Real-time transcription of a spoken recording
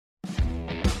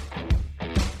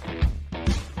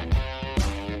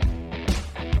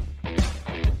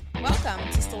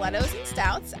Stilettos and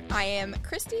Stouts. I am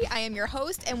Christy. I am your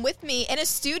host. And with me in a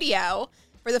studio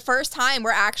for the first time, we're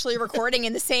actually recording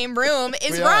in the same room,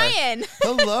 is Ryan.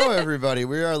 Hello, everybody.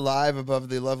 We are live above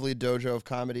the lovely dojo of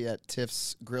comedy at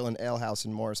Tiff's Grill and Ale House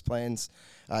in Morris Plains.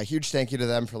 Huge thank you to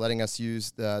them for letting us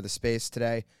use the space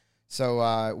today.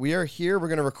 So we are here. We're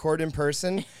going to record in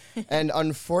person. And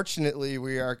unfortunately,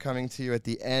 we are coming to you at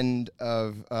the end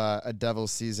of a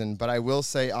Devils season. But I will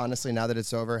say, honestly, now that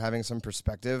it's over, having some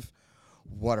perspective,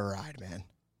 what a ride, man.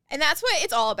 And that's what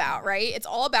it's all about, right? It's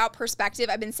all about perspective.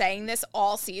 I've been saying this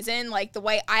all season. Like, the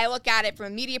way I look at it from a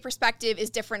media perspective is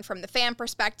different from the fan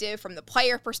perspective, from the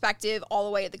player perspective, all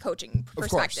the way to the coaching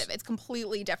perspective. It's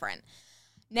completely different.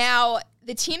 Now,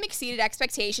 the team exceeded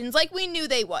expectations like we knew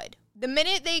they would. The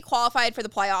minute they qualified for the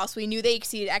playoffs, we knew they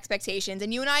exceeded expectations.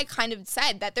 And you and I kind of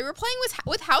said that they were playing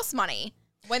with house money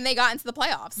when they got into the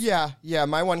playoffs. Yeah.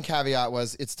 My one caveat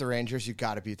was it's the Rangers. You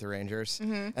got to beat the Rangers.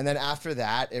 Mm-hmm. And then after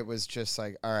that, it was just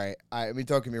like, all right, I mean,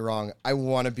 don't get me wrong. I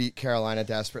want to beat Carolina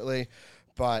desperately,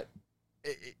 but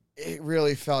it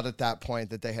really felt at that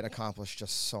point that they had accomplished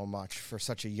just so much for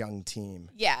such a young team.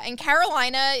 Yeah, and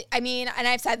Carolina, I mean, and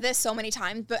I've said this so many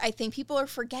times, but I think people are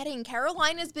forgetting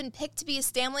Carolina's been picked to be a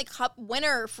Stanley Cup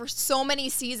winner for so many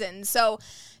seasons. So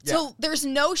there's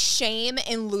no shame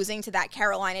in losing to that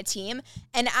Carolina team.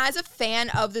 And as a fan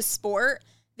of the sport,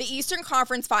 the Eastern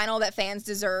Conference final that fans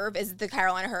deserve is the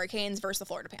Carolina Hurricanes versus the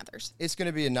Florida Panthers. It's going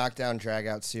to be a knockdown,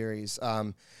 drag-out series.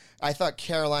 I thought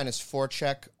Carolina's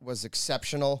forecheck was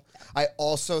exceptional. I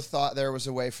also thought there was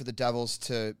a way for the Devils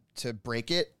to break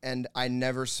it, and I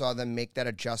never saw them make that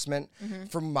adjustment. Mm-hmm.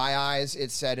 From my eyes, it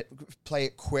said play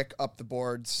it quick up the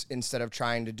boards instead of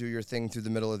trying to do your thing through the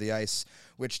middle of the ice,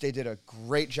 which they did a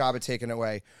great job of taking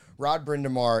away. Rod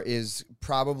Brind'Amour is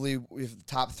probably the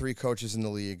top 3 coaches in the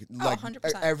league,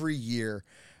 100%. Every year.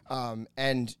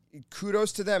 And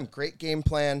kudos to them. Great game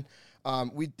plan.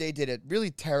 They did a really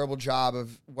terrible job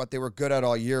of what they were good at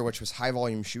all year, which was high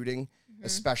volume shooting,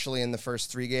 especially in the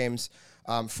first 3 games.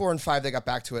 4 and 5, they got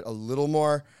back to it a little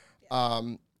more.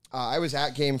 I was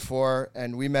at game 4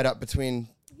 and we met up between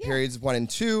periods 1 and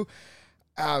 2,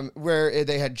 where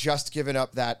they had just given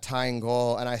up that tying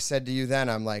goal. And I said to you then,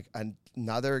 I'm like,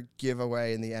 another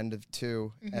giveaway in the end of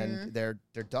 2 and they're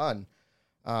done.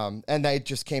 And they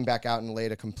just came back out and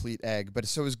laid a complete egg. But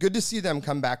so it was good to see them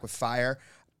come back with fire.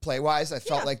 Play-wise, I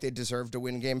felt like they deserved to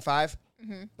win Game 5,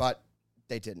 but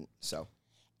they didn't, so.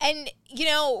 And, you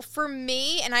know, for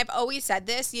me, and I've always said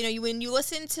this, you know, when you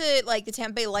listen to, like, the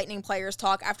Tampa Bay Lightning players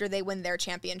talk after they win their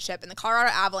championship and the Colorado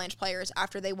Avalanche players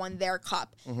after they won their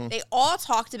cup, they all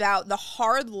talked about the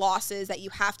hard losses that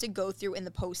you have to go through in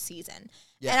the postseason.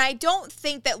 Yeah. And I don't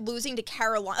think that losing to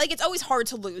Carolina, like, it's always hard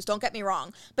to lose, don't get me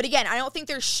wrong. But again, I don't think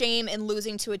there's shame in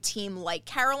losing to a team like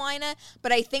Carolina,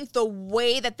 but I think the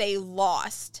way that they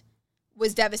lost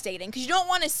was devastating because you don't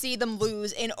want to see them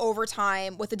lose in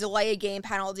overtime with a delay of game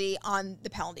penalty on the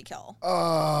penalty kill.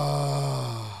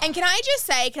 Oh. And can I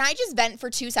just vent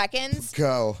for 2 seconds?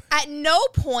 Go. At no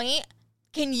point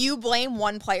can you blame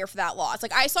one player for that loss.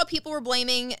 Like, I saw people were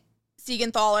blaming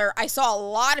Siegenthaler. I saw a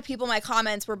lot of people in my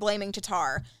comments were blaming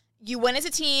Tatar. You win as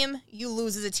a team, you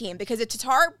lose as a team. Because if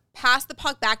Tatar passed the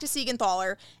puck back to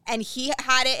Siegenthaler and he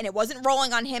had it and it wasn't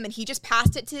rolling on him and he just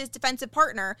passed it to his defensive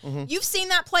partner, you've seen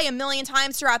that play a million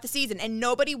times throughout the season and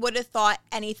nobody would have thought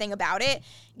anything about it.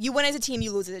 You win as a team,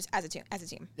 you lose as a team.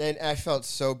 And I felt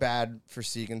so bad for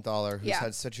Siegenthaler, who's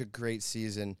had such a great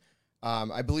season.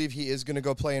 I believe he is going to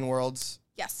go play in Worlds.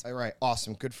 Yes. All right,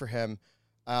 awesome. Good for him.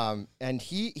 And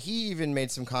he even made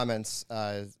some comments,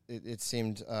 it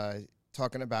seemed,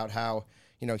 talking about how,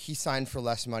 you know, he signed for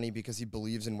less money because he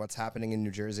believes in what's happening in New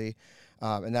Jersey.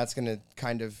 And that's going to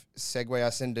kind of segue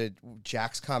us into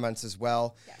Jack's comments as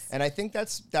well. Yes. And I think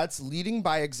that's leading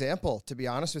by example, to be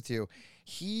honest with you.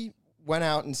 He went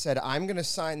out and said, I'm going to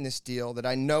sign this deal that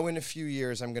I know in a few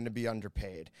years I'm going to be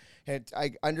underpaid. And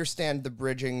I understand the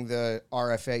bridging the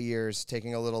RFA years,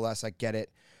 taking a little less, I get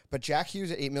it. But Jack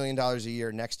Hughes at $8 million a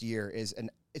year next year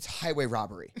it's highway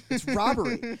robbery. It's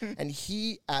robbery. And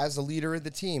he, as a leader of the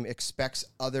team, expects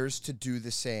others to do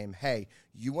the same. Hey,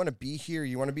 you want to be here?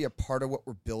 You want to be a part of what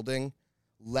we're building?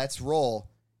 Let's roll,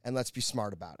 and let's be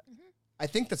smart about it. I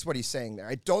think that's what he's saying there.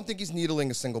 I don't think he's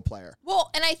needling a single player.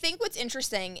 Well, and I think what's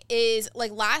interesting is,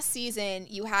 like, last season,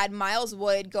 you had Miles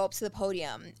Wood go up to the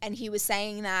podium, and he was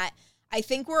saying that, I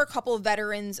think we're a couple of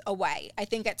veterans away. I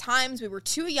think at times we were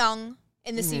too young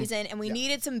in the season, and we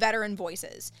needed some veteran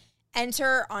voices.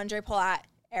 Enter Andre Palat,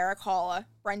 Eric Halla,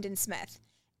 Brendan Smith.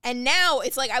 And now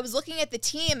it's like I was looking at the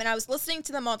team and I was listening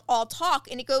to them all talk,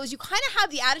 and it goes, you kind of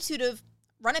have the attitude of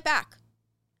run it back.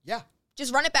 Yeah.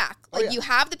 Just run it back. Like, you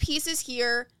have the pieces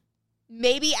here.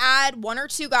 maybe add 1 or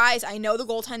 2 guys. I know the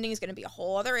goaltending is going to be a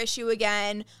whole other issue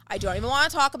again. I don't even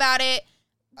want to talk about it.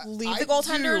 Leave the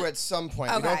goaltender. I do at some point.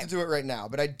 Okay. We don't have to do it right now,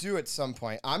 but I do at some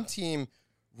point. I'm team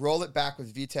roll it back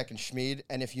with Vitek and Schmid,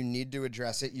 and if you need to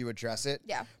address it, you address it.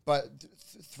 Yeah. But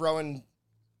throwing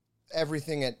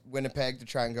everything at Winnipeg to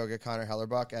try and go get Connor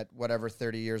Hellerbuck at whatever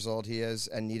 30 years old he is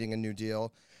and needing a new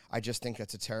deal, I just think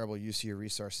that's a terrible use of your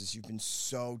resources. You've been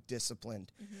so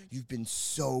disciplined. Mm-hmm. You've been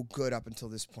so good up until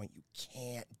this point. You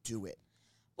can't do it.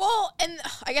 Well, and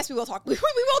I guess we will talk. We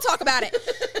will talk about it.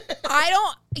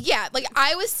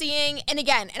 I was seeing, and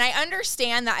again, and I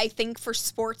understand that I think for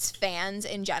sports fans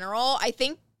in general, I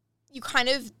think you kind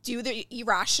of do the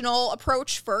irrational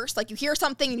approach first. Like, you hear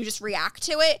something and you just react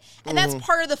to it, and that's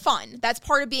part of the fun. That's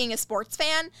part of being a sports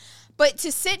fan. But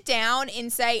to sit down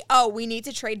and say, oh, we need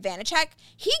to trade Vanacek,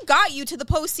 he got you to the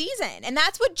postseason. And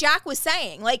that's what Jack was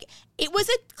saying. Like, it was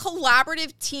a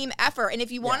collaborative team effort. And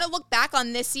if you want to look back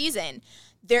on this season,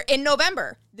 there in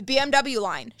November, the BMW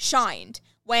line shined.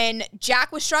 When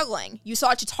Jack was struggling, you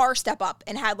saw Tatar step up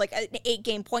and had like an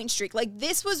 8-game point streak. Like,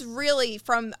 this was really,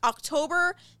 from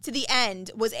October to the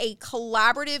end, was a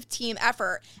collaborative team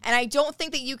effort. And I don't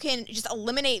think that you can just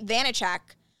eliminate Vanacek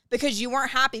because you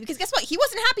weren't happy. Because guess what? He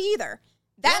wasn't happy either.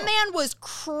 That man was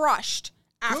crushed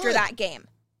after that game.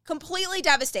 Completely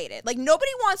devastated. Like,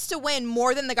 nobody wants to win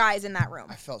more than the guys in that room.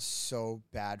 I felt so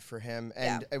bad for him.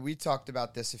 And we talked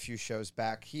about this a few shows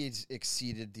back. He's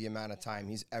exceeded the amount of time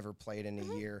he's ever played in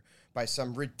a year by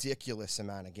some ridiculous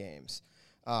amount of games.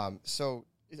 So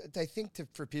I think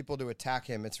for people to attack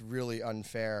him, it's really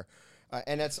unfair.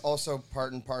 And that's also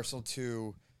part and parcel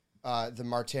to the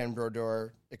Martin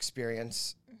Brodeur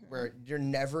experience, where you're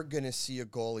never going to see a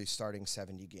goalie starting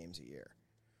 70 games a year.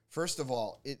 First of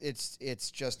all,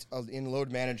 it's just in load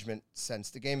management sense.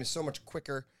 The game is so much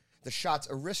quicker. The shots,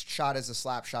 a wrist shot is a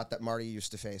slap shot that Marty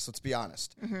used to face. Let's be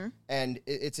honest. Mm-hmm. And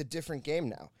it's a different game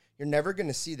now. You're never going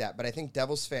to see that. But I think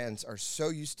Devils fans are so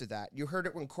used to that. You heard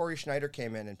it when Corey Schneider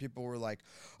came in and people were like,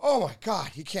 oh my God,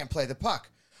 he can't play the puck.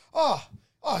 Oh,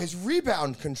 his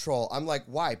rebound control. I'm like,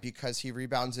 why? Because he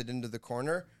rebounds it into the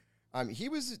corner. He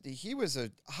was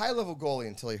a high-level goalie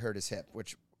until he hurt his hip,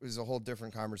 which is a whole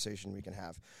different conversation we can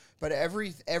have. But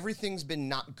everything's been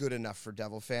not good enough for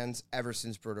Devil fans ever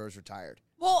since Brodeur's retired.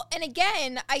 Well, and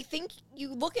again, I think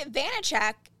you look at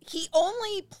Vanacek, he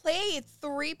only played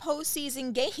 3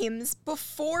 postseason games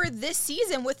before this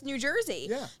season with New Jersey.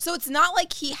 Yeah. So it's not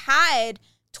like he had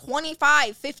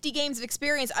 25, 50 games of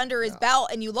experience under his belt,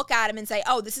 and you look at him and say,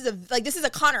 oh, this is a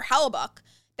Connor Hellebuck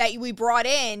that we brought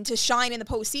in to shine in the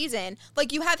postseason.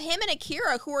 Like, you have him and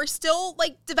Akira who are still,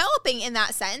 like, developing in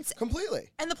that sense. Completely.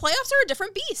 And the playoffs are a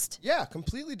different beast. Yeah,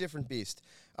 completely different beast.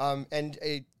 And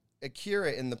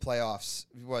Akira in the playoffs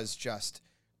was just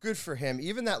good for him.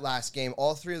 Even that last game,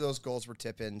 all 3 of those goals were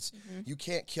tip-ins. Mm-hmm. You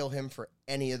can't kill him for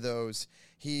any of those.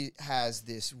 He has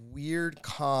this weird,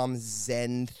 calm,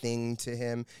 zen thing to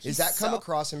him. Does that come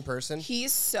across in person?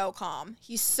 He's so calm.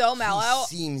 He's so mellow.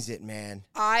 He seems it, man.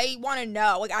 I want to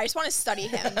know. Like, I just want to study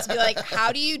him to be like,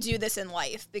 how do you do this in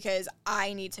life? Because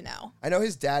I need to know. I know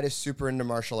his dad is super into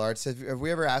martial arts. Have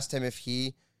we ever asked him if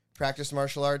he practiced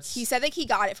martial arts? He said that he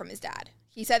got it from his dad.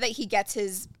 He said that he gets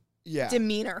his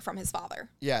demeanor from his father.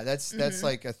 Yeah, that's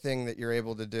like a thing that you're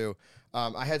able to do.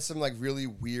 I had some like really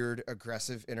weird,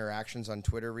 aggressive interactions on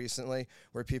Twitter recently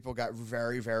where people got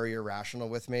very, very irrational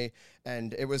with me.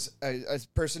 And it was a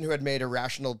person who had made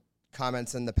irrational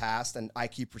comments in the past, and I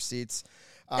keep receipts.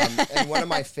 And one of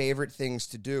my favorite things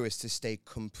to do is to stay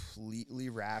completely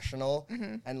rational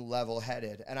and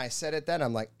level-headed. And I said it then,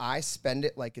 I'm like, I spend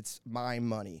it like it's my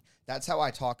money. That's how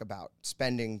I talk about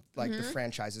spending like the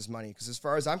franchise's money. Because as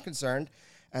far as I'm concerned,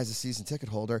 as a season ticket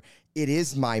holder, it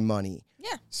is my money.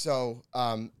 Yeah. So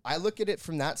I look at it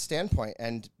from that standpoint,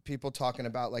 and people talking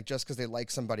about like just because they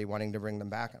like somebody wanting to bring them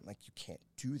back, I'm like, you can't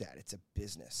do that. It's a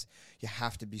business. You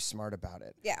have to be smart about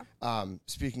it. Yeah.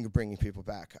 Speaking of bringing people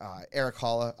back, Eric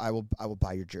Holla, I will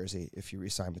buy your jersey if you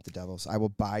re-sign with the Devils. I will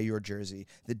buy your jersey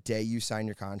the day you sign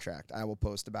your contract. I will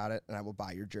post about it, and I will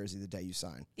buy your jersey the day you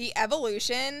sign. The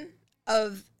evolution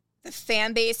of the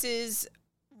fan base's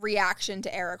reaction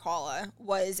to Eric Holla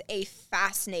was a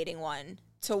fascinating one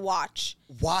to watch.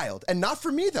 Wild. And not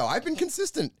for me, though. I've been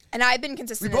consistent. And I've been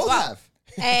consistent as well. We both have.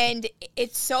 And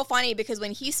it's so funny because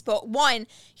when he spoke,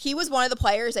 he was one of the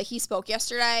players that he spoke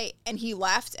yesterday and he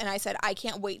left. And I said, I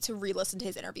can't wait to re-listen to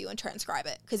his interview and transcribe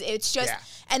it. Because it's just,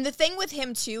 and the thing with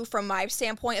him too, from my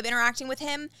standpoint of interacting with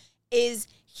him, is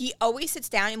he always sits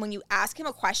down and when you ask him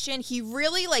a question, he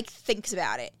really like thinks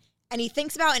about it. And he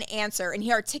thinks about an answer and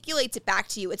he articulates it back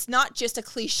to you. It's not just a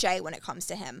cliche when it comes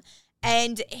to him.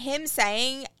 And him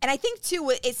saying, and I think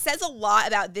too, it says a lot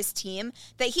about this team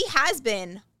that he has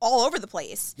been all over the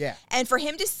place. Yeah. And for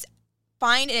him to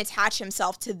find and attach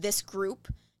himself to this group,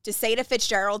 to say to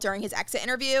Fitzgerald during his exit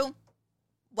interview,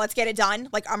 let's get it done.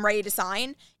 Like, I'm ready to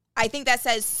sign. I think that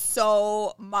says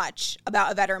so much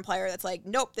about a veteran player that's like,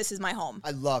 nope, this is my home.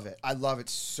 I love it. I love it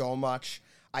so much.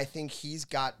 I think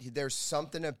there's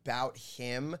something about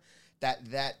him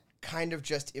that kind of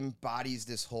just embodies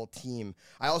this whole team.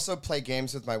 I also play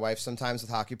games with my wife sometimes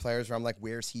with hockey players where I'm like,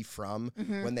 where's he from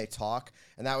when they talk?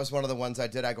 And that was one of the ones I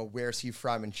did. I go, where's he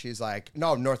from? And she's like,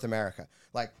 no, North America.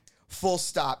 Like, full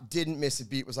stop, didn't miss a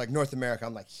beat, was like, North America.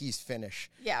 I'm like, he's Finnish.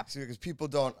 Yeah. So, because people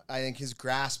don't, I think his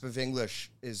grasp of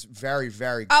English is very,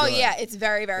 very good. Oh, yeah, it's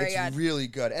very, very good. It's really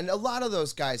good. And a lot of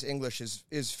those guys' English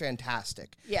is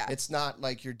fantastic. Yeah. It's not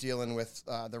like you're dealing with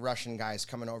the Russian guys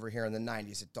coming over here in the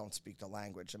 90s that don't speak the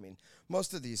language. I mean,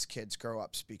 most of these kids grow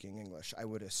up speaking English, I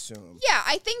would assume. Yeah,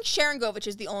 I think Sharon Govich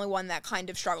is the only one that kind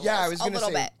of struggles I was going to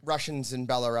say bit. Russians and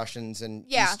Belarusians and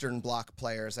Eastern Bloc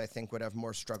players, I think, would have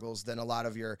more struggles than a lot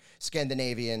of your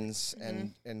Scandinavians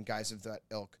and guys of that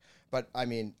ilk. But, I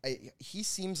mean, he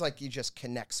seems like he just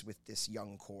connects with this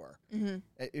young core.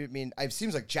 I mean, it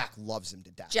seems like Jack loves him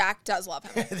to death. Jack does love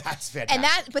him. That's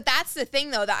fantastic. But that's the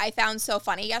thing, though, that I found so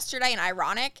funny yesterday and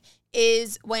ironic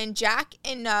is when Jack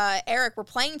and Eric were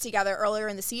playing together earlier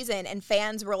in the season and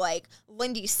fans were like,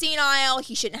 Lindy's senile,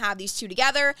 he shouldn't have these two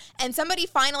together. And somebody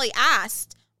finally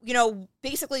asked, you know,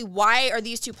 basically, why are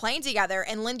these two playing together?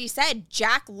 And Lindy said,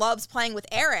 Jack loves playing with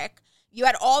Eric. You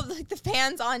had all the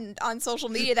fans on social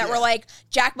media that were like,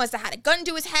 Jack must have had a gun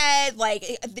to his head. Like,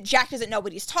 Jack doesn't know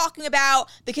what he's talking about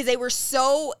because they were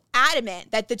so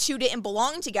adamant that the two didn't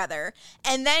belong together.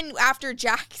 And then after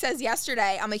Jack says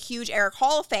yesterday, I'm a huge Eric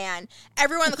Hall fan,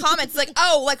 everyone in the comments is like,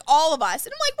 oh, like all of us.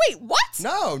 And I'm like, wait, what?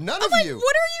 No, none of you.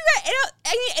 What are you guys?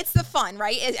 I mean, it's the fun,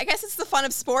 right? I guess it's the fun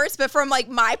of sports. But from like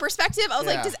my perspective, I was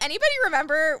like, does anybody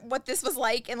remember what this was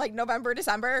like in like November,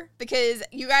 December? Because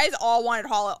you guys all wanted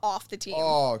Hall off the team.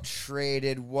 Oh,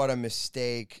 traded. What a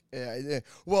mistake.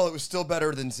 Well, it was still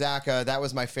better than Zaka. That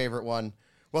was my favorite one.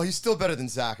 Well, he's still better than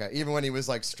Zaka, even when he was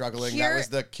like struggling. That was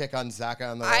the kick on Zaka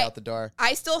on the way out the door.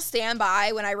 I still stand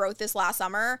by when I wrote this last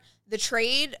summer. The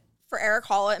trade for Eric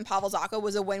Hall and Pavel Zaka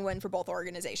was a win-win for both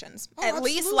organizations. At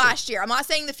least last year. I'm not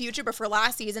saying the future, but for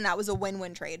last season, that was a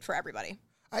win-win trade for everybody.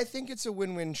 I think it's a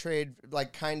win-win trade,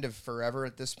 like kind of forever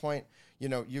at this point. You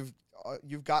know,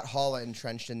 you've got Hall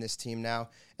entrenched in this team now,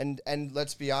 and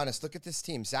let's be honest. Look at this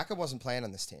team. Zaka wasn't playing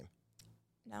on this team.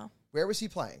 No. Where was he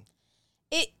playing?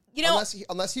 You know,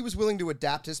 unless he was willing to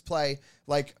adapt his play,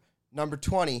 like number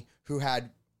 20,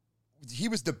 he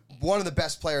was one of the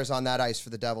best players on that ice for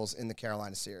the Devils in the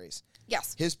Carolina series.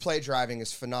 Yes. His play driving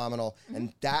is phenomenal,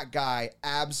 and that guy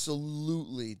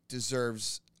absolutely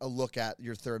deserves a look at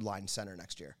your third line center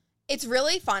next year. It's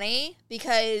really funny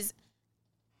because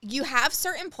you have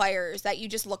certain players that you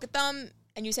just look at them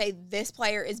and you say, this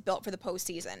player is built for the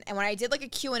postseason. And when I did like a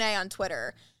Q&A on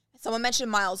Twitter, someone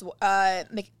mentioned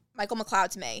Michael McLeod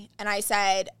to me, and I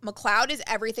said, McLeod is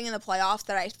everything in the playoffs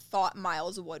that I thought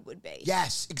Miles would be.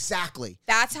 Yes, exactly.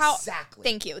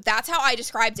 Thank you. That's how I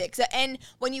described it. And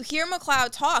when you hear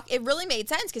McLeod talk, it really made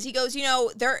sense because he goes, you know,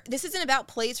 this isn't about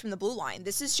plays from the blue line.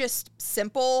 This is just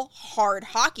simple, hard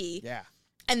hockey. Yeah.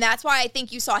 And that's why I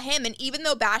think you saw him. And even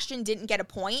though Bastian didn't get a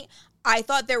point, I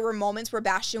thought there were moments where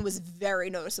Bastian was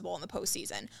very noticeable in the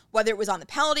postseason, whether it was on the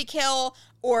penalty kill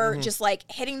or just like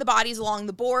hitting the bodies along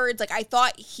the boards. Like, I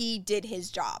thought he did his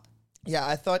job. Yeah,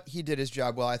 I thought he did his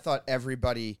job well. I thought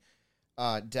everybody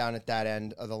down at that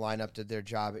end of the lineup did their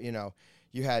job. You know,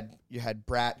 you had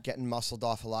Bratt getting muscled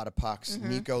off a lot of pucks.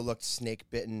 Nico looked snake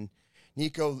bitten.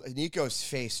 Nico's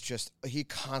face he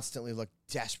constantly looked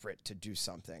desperate to do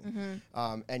something.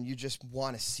 And you just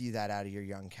want to see that out of your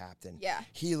young captain. Yeah.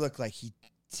 He looked like he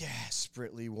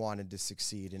desperately wanted to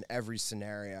succeed in every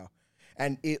scenario.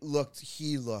 And he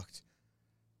looked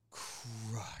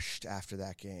crushed after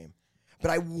that game. But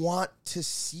I want to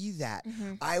see that.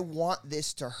 I want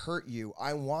this to hurt you.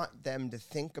 I want them to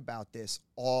think about this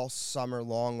all summer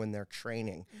long when they're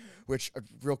training. Which, a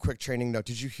real quick training note,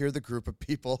 did you hear the group of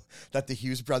people that the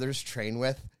Hughes brothers train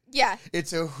with? Yeah.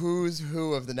 It's a who's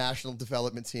who of the national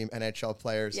development team, NHL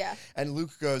players. Yeah. And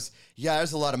Luke goes, yeah,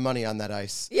 there's a lot of money on that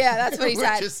ice. Yeah, that's what he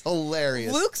said. Which is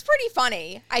hilarious. Luke's pretty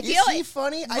funny. Is he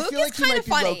funny? I feel like he might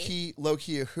be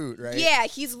low-key a hoot, right? Yeah,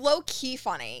 he's low-key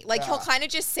funny. Like, he'll kind of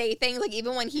just say things, like,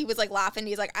 even when he was, like, laughing,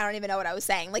 he's like, I don't even know what I was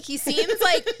saying. Like, he seems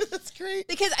like... That's great.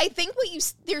 Because I think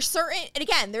there's certain... And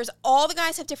again, all the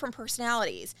guys have different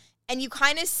personalities. And you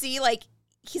kind of see, like,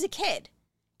 he's a kid.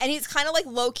 And he's kind of like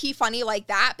low-key funny like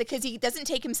that because he doesn't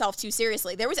take himself too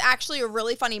seriously. There was actually a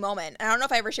really funny moment, and I don't know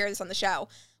if I ever shared this on the show.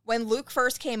 When Luke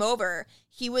first came over,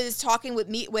 he was talking with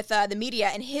the media,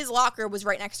 and his locker was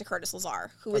right next to Curtis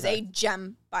Lazar, who is a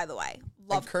gem, by the way.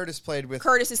 And Curtis played with...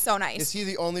 Curtis is so nice. Is he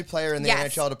the only player in the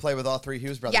NHL to play with all three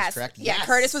Hughes brothers, correct? Yeah,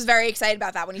 Curtis was very excited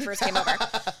about that when he first came over.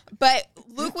 But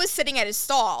Luke was sitting at his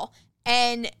stall,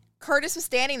 and Curtis was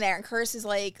standing there, and Curtis is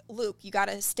like, Luke, you got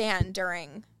to stand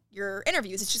during your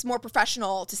interviews. It's just more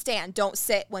professional to stand. Don't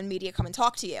sit when media come and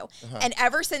talk to you. And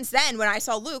ever since then, when I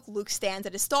saw Luke stands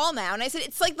at his stall now. And I said,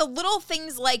 it's like the little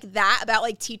things like that about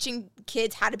like teaching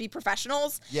kids how to be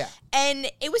professionals. Yeah. And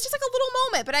it was just like a little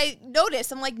moment, but I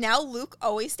noticed, I'm like, now Luke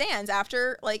always stands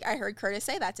after like I heard Curtis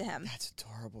say that to him. That's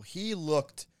adorable. He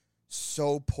looked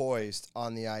so poised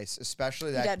on the ice,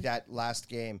 especially that last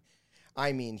game.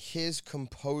 I mean, his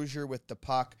composure with the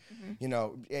puck, you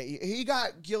know, he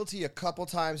got guilty a couple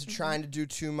times of trying to do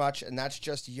too much, and that's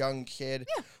just a young kid.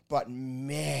 Yeah. But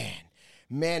man,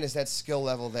 is that skill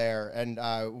level there. And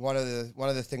one of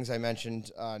the things I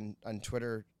mentioned on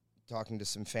Twitter, talking to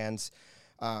some fans,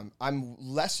 I'm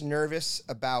less nervous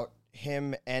about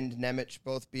him and Nemec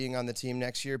both being on the team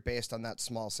next year based on that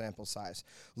small sample size.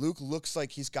 Luke looks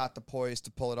like he's got the poise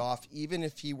to pull it off, even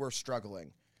if he were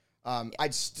struggling.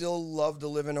 I'd still love to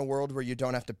live in a world where you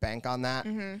don't have to bank on that.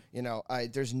 You know,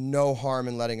 there's no harm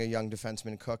in letting a young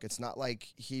defenseman cook. It's not like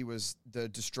he was the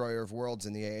destroyer of worlds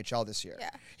in the AHL this year. Yeah.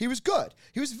 He was good.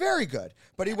 He was very good.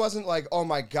 But he wasn't like, oh,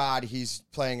 my God, he's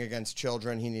playing against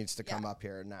children. He needs to come up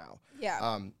here now.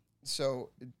 Yeah.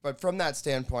 But from that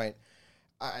standpoint,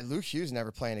 Luke Hughes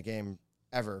never playing a game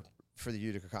ever for the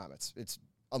Utica Comets.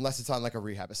 Unless it's on like a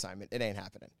rehab assignment. It ain't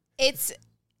happening.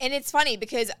 And it's funny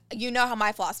because you know how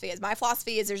my philosophy is. My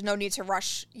philosophy is there's no need to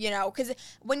rush, you know, because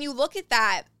when you look at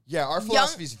that. Yeah, our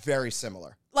philosophy is very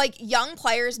similar. Like, young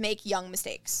players make young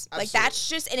mistakes. Absolutely. Like, that's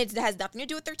just, and it has nothing to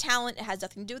do with their talent. It has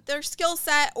nothing to do with their skill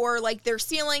set or, like, their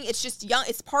ceiling. It's just young.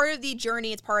 It's part of the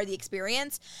journey. It's part of the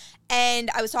experience.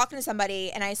 And I was talking to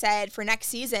somebody, and I said, for next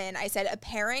season, I said, a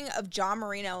pairing of John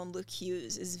Marino and Luke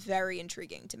Hughes is very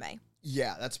intriguing to me.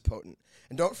 Yeah, that's potent.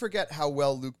 And don't forget how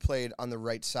well Luke played on the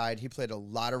right side. He played a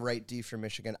lot of right D for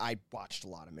Michigan. I watched a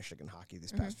lot of Michigan hockey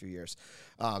these past few years.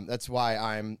 That's why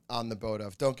I'm on the boat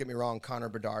of, don't get me wrong, Connor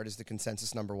Bedard is the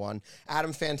consensus number one.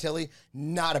 Adam Fantilli,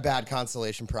 not a bad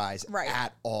consolation prize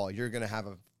at all. You're going to have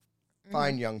a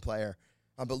fine young player.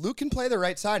 But Luke can play the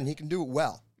right side, and he can do it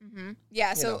well.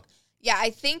 Yeah, yeah, I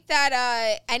think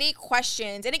that any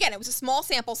questions, and again, it was a small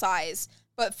sample size,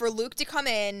 but for Luke to come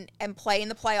in and play in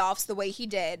the playoffs the way he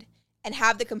did and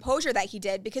have the composure that he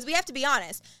did, because we have to be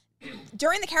honest,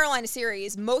 during the Carolina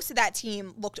series, most of that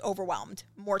team looked overwhelmed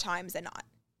more times than not.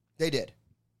 They did.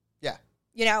 Yeah.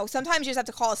 You know, sometimes you just have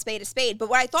to call a spade, but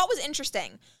what I thought was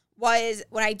interesting was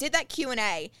when I did that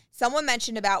Q&A, someone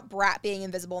mentioned about Bratt being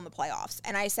invisible in the playoffs,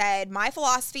 and I said, my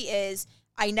philosophy is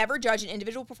I never judge an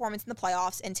individual performance in the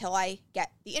playoffs until I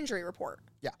get the injury report.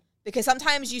 Yeah. Because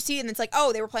sometimes you see it and it's like,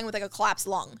 oh, they were playing with like a collapsed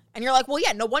lung. And you're like, well,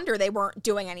 yeah, no wonder they weren't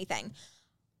doing anything.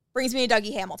 Brings me to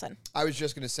Dougie Hamilton. I was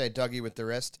just going to say Dougie with the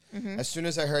wrist. As soon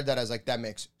as I heard that, I was like, that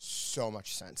makes so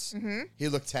much sense. He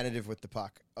looked tentative with the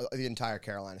puck the entire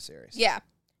Carolina series. Yeah.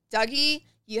 Dougie,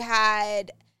 you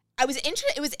had... it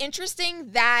was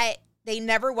interesting that they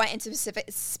never went into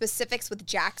specifics with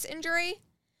Jack's injury.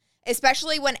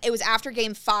 Especially when it was after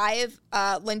Game 5,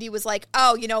 Lindy was like,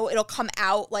 oh, you know, it'll come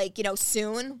out, like, you know,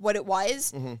 soon what it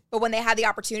was. But when they had the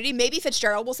opportunity, maybe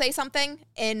Fitzgerald will say something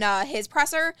in his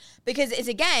presser. Because, it's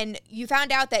again, you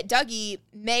found out that Dougie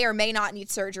may or may not need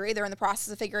surgery. They're in the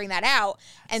process of figuring that out.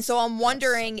 And so I'm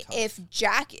wondering if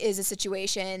Jack is a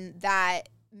situation that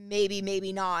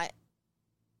maybe not,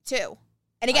 too.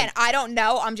 And again, I don't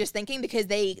know. I'm just thinking because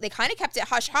they kind of kept it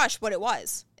hush-hush what it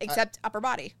was, except upper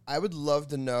body. I would love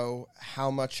to know how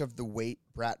much of the weight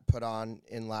Bratt put on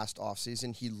in last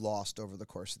offseason he lost over the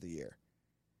course of the year.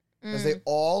 Because they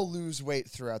all lose weight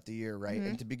throughout the year, right?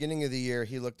 And at the beginning of the year,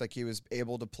 he looked like he was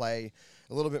able to play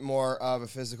a little bit more of a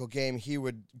physical game. He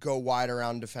would go wide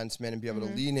around defensemen and be able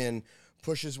to lean in,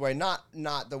 push his way, not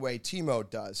the way Timo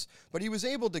does, but he was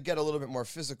able to get a little bit more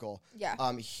physical. Yeah.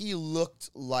 He looked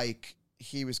like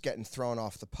he was getting thrown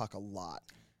off the puck a lot.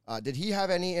 Did he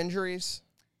have any injuries?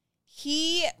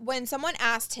 When someone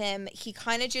asked him, he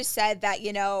kind of just said that,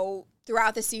 you know,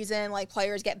 throughout the season, like,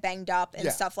 players get banged up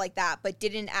and stuff like that, but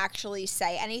didn't actually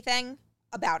say anything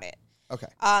about it. Okay.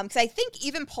 Because I think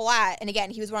even Palat, and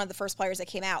again, he was one of the first players that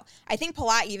came out, I think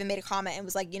Palat even made a comment and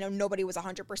was like, you know, nobody was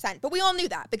 100%. But we all knew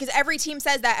that because every team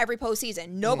says that every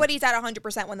postseason. Nobody's at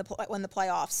 100% when the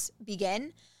playoffs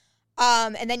begin.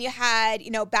 And then you had,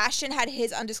 Bastion had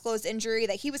his undisclosed injury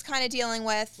that he was kind of dealing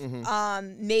with.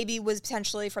 Maybe was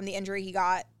potentially from the injury he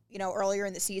got, earlier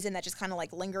in the season that just kind of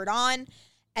like lingered on.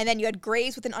 And then you had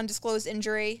Graves with an undisclosed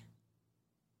injury,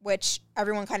 which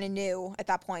everyone kind of knew at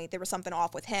that point there was something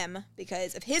off with him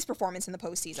because of his performance in the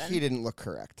postseason. He didn't look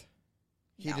correct.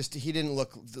 He didn't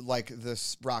look like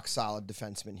this rock solid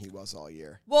defenseman he was all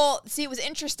year. Well, see, it was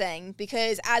interesting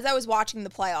because as I was watching the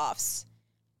playoffs,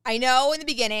 I know in the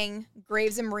beginning,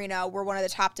 Graves and Marino were one of the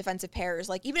top defensive pairs,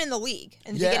 like even in the league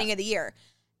in the beginning of the year.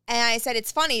 And I said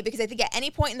it's funny because I think at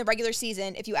any point in the regular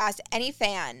season, if you asked any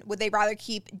fan, would they rather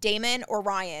keep Damon or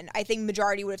Ryan? I think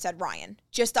majority would have said Ryan,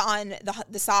 just on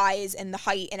the size and the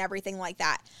height and everything like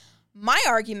that. My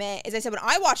argument is I said when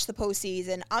I watched the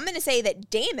postseason, I'm going to say that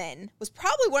Damon was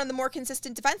probably one of the more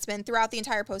consistent defensemen throughout the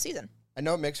entire postseason. I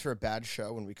know it makes for a bad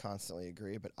show when we constantly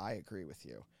agree, but I agree with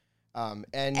you.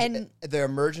 And the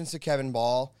emergence of Kevin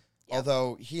Ball,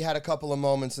 although he had a couple of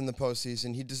moments in the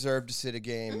postseason, he deserved to sit a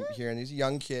game here. And he's a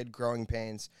young kid, growing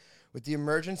pains. With the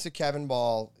emergence of Kevin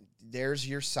Ball, there's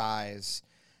your size.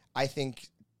 I think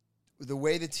the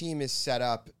way the team is set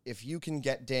up, if you can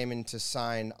get Damon to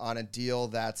sign on a deal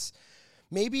that's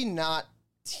maybe not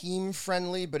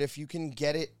team-friendly, but if you can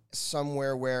get it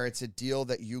somewhere where it's a deal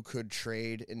that you could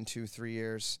trade in 2-3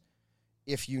 years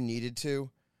if you needed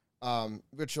to,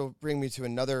 which will bring me to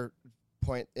another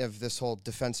point of this whole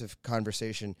defensive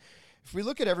conversation. If we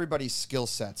look at everybody's skill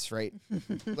sets, right?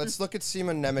 Let's look at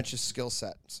Simon Nemec's skill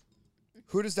sets.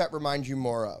 Who does that remind you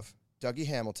more of? Dougie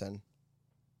Hamilton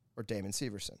or Damon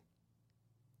Severson?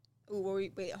 Ooh,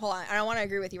 wait, hold on. I don't want to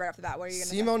agree with you right off the bat. What are you going to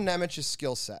say? Simon Nemec's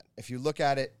skill set, if you look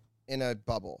at it in a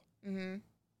bubble,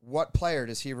 what player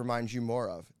does he remind you more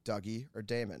of, Dougie or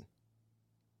Damon?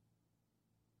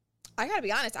 I gotta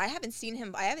be honest. I haven't seen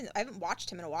him. I haven't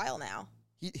watched him in a while now.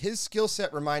 His skill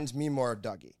set reminds me more of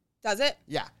Dougie. Does it?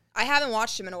 Yeah. I haven't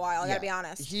watched him in a while. I gotta be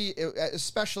honest. He,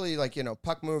 especially like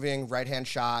puck moving, right hand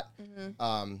shot.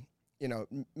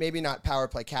 Maybe not power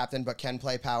play captain, but can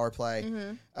play power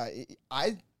play.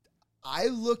 I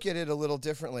look at it a little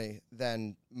differently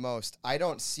than most. I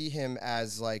don't see him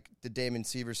as like the Damon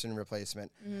Severson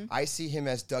replacement. I see him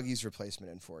as Dougie's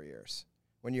replacement in 4 years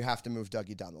when you have to move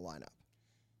Dougie down the lineup.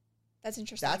 That's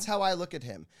interesting. That's how I look at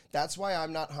him. That's why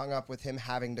I'm not hung up with him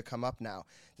having to come up now.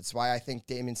 That's why I think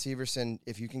Damon Severson,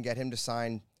 if you can get him to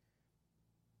sign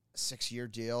a 6-year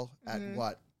deal at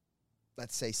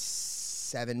let's say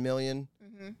 $7 million,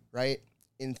 right?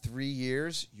 In 3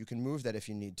 years, you can move that if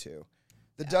you need to.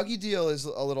 The Dougie deal is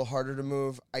a little harder to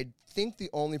move. I think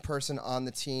the only person on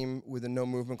the team with a no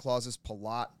movement clause is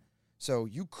Palat. So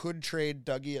you could trade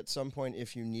Dougie at some point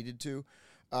if you needed to.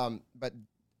 But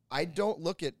I don't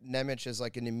look at Nemec as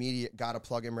like an immediate gotta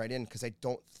plug him right in because I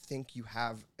don't think you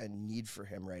have a need for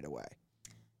him right away.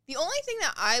 The only thing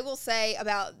that I will say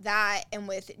about that and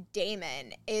with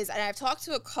Damon is, and I've talked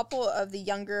to a couple of the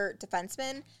younger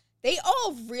defensemen, they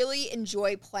all really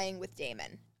enjoy playing with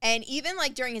Damon. And even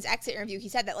like during his exit interview, he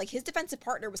said that like his defensive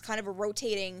partner was kind of a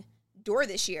rotating door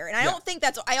this year. And I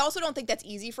also don't think that's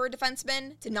easy for a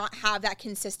defenseman to not have that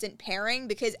consistent pairing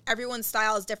because everyone's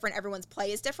style is different, everyone's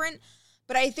play is different.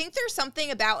 But I think there's something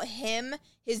about him,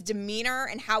 his demeanor,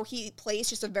 and how he plays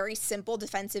just a very simple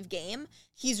defensive game.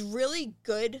 He's really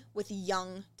good with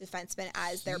young defensemen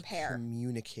as their pair. He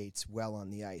communicates well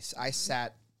on the ice. I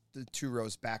sat the 2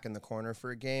 rows back in the corner for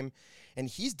a game, and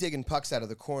he's digging pucks out of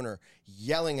the corner,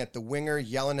 yelling at the winger,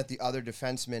 yelling at the other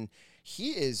defenseman. He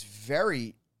is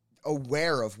very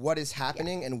aware of what is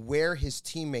happening and where his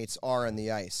teammates are on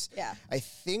the ice. Yeah. I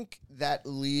think that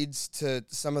leads to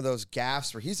some of those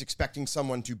gaffes where he's expecting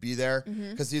someone to be there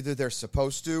because either they're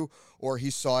supposed to or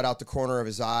he saw it out the corner of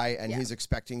his eye and he's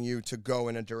expecting you to go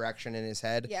in a direction in his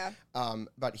head. Yeah.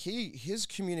 But his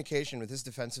communication with his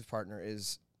defensive partner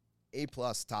is A+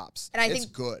 tops. And it's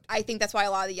good. I think that's why a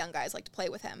lot of the young guys like to play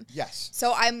with him. Yes.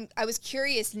 So I was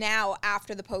curious now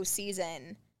after the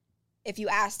postseason, if you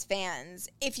asked fans,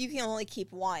 if you can only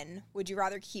keep one, would you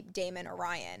rather keep Damon or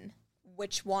Ryan?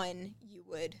 Which one you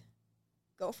would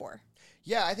go for?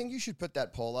 Yeah, I think you should put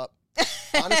that poll up.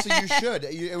 Honestly, you should.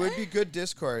 It would be good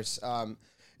discourse.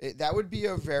 That would be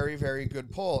a very, very good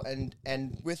poll.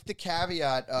 And with the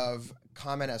caveat of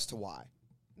comment as to why.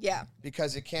 Yeah.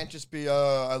 Because it can't just be,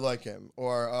 I like him,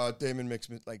 or Damon makes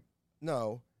me, like,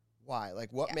 no, why?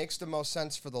 Like, what makes the most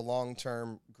sense for the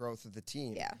long-term growth of the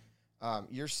team? Yeah.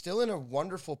 You're still in a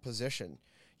wonderful position.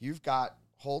 You've got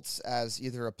Holtz as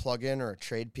either a plug-in or a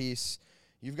trade piece.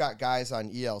 You've got guys on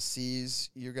ELCs.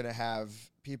 You're going to have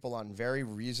people on very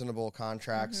reasonable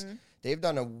contracts. They've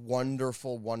done a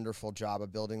wonderful, wonderful job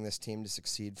of building this team to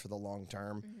succeed for the long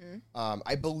term.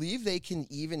 I believe they can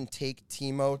even take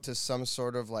Timo to some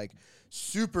sort of like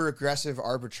super aggressive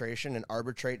arbitration and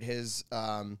arbitrate his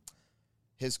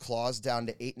clause down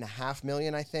to $8.5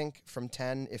 million, I think, from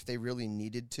 10 if they really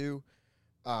needed to.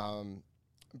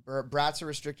 Brat's a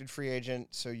restricted free agent,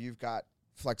 so you've got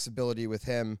flexibility with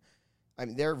him. I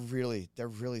mean, they're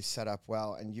really set up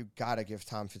well, and you got to give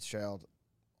Tom Fitzgerald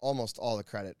almost all the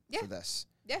credit for this.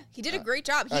 Yeah, he did a great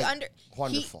job.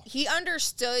 Wonderful. He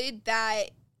understood that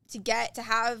to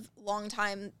have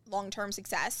long-term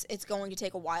success, it's going to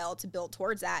take a while to build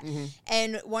towards that.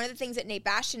 And one of the things that Nate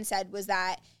Bastian said was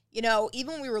that, you know,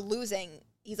 even when we were losing,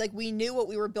 he's like, we knew what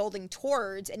we were building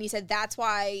towards. And he said that's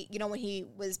why, you know, when he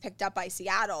was picked up by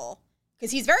Seattle,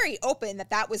 because he's very open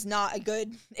that was not a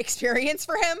good experience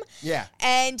for him. Yeah.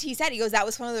 And he said, that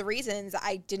was one of the reasons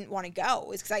I didn't want to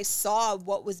go, is because I saw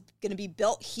what was going to be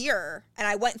built here. And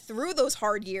I went through those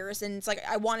hard years, and it's like,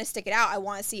 I want to stick it out. I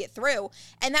want to see it through.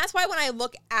 And that's why when I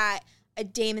look at a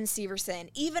Damon Severson,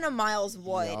 even a Miles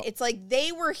Wood, it's like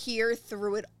they were here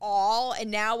through it all.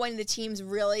 And now when the team's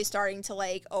really starting to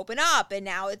like open up, and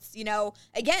now it's, you know,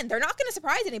 again, they're not going to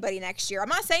surprise anybody next year. I'm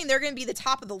not saying they're going to be the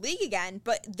top of the league again,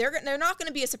 but they're not going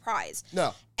to be a surprise.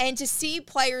 No. And to see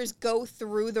players go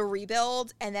through the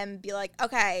rebuild and then be like,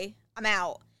 okay, I'm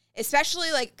out.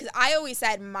 Especially like, because I always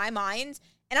said in my mind,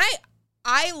 and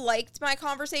I liked my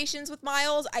conversations with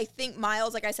Miles. I think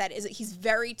Miles, like I said, he's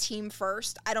very team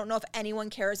first. I don't know if anyone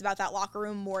cares about that locker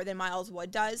room more than Miles Wood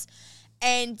does.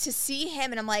 And to see him,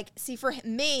 and I'm like, for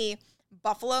me,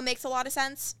 Buffalo makes a lot of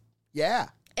sense. Yeah.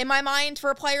 In my mind,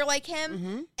 for a player like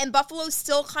him. And Buffalo's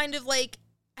still kind of like,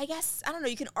 I guess, I don't know,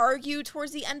 you can argue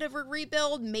towards the end of a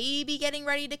rebuild, maybe getting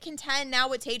ready to contend now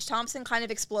with Tage Thompson kind of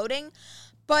exploding.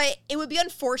 But it would be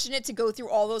unfortunate to go through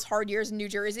all those hard years in New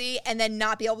Jersey and then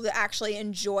not be able to actually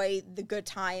enjoy the good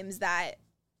times that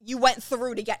you went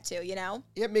through to get to, you know?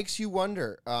 It makes you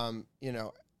wonder, you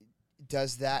know,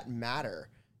 does that matter?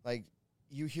 Like,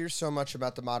 you hear so much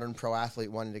about the modern pro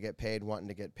athlete wanting to get paid.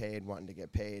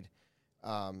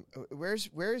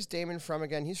 Where's Damon from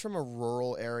again? He's from a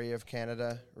rural area of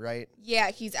Canada, right?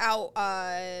 Yeah, he's out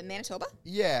Manitoba.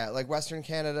 Yeah, like Western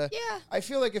Canada. Yeah. I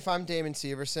feel like if I'm Damon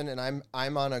Severson and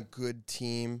I'm on a good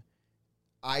team,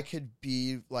 I could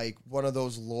be like one of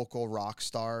those local rock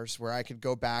stars where I could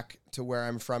go back to where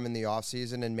I'm from in the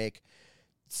offseason and make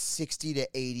 60 to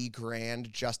 80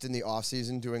 grand just in the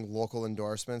offseason doing local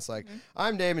endorsements. Like,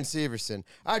 I'm Damon Severson.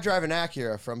 I drive an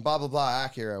Acura from blah, blah, blah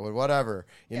Acura with whatever.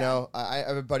 You know, I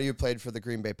have a buddy who played for the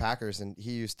Green Bay Packers, and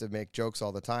he used to make jokes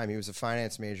all the time. He was a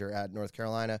finance major at North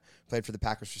Carolina, played for the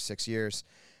Packers for 6 years,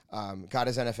 got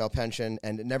his NFL pension,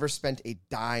 and never spent a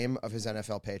dime of his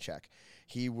NFL paycheck.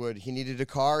 He needed a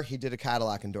car, he did a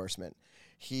Cadillac endorsement.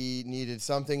 He needed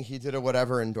something, he did a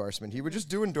whatever endorsement. He would just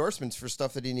do endorsements for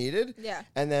stuff that he needed. Yeah.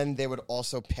 And then they would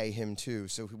also pay him too.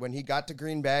 So when he got to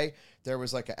Green Bay, there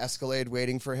was like an Escalade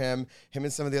waiting for him. Him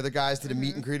and some of the other guys did a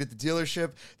meet and greet at the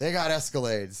dealership. They got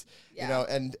Escalades. Yeah. You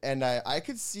know, and I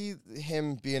could see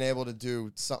him being able to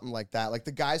do something like that. Like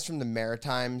the guys from the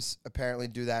Maritimes apparently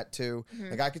do that too.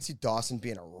 Like I could see Dawson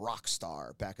being a rock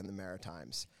star back in the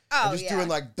Maritimes. Oh, and just doing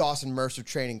like Dawson Mercer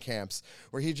training camps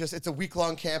where it's a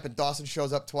week-long camp and Dawson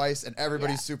shows up twice and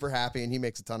everybody's super happy and he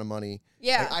makes a ton of money.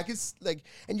 Yeah. Like, I could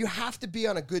and you have to be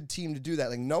on a good team to do that.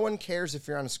 Like no one cares if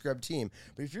you're on a scrub team,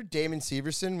 but if you're Damon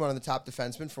Severson, one of the top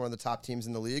defensemen for one of the top teams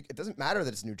in the league, it doesn't matter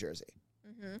that it's New Jersey.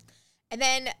 And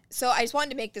then, so I just wanted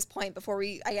to make this point before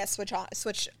we, I guess,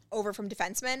 switch over from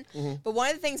defensemen. But one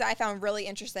of the things I found really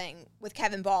interesting with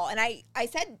Kevin Ball, and I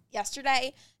said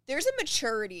yesterday, there's a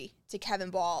maturity to Kevin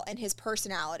Ball and his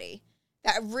personality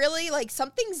that really, like,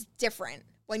 something's different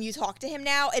when you talk to him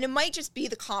now. And it might just be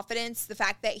the confidence, the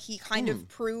fact that he kind of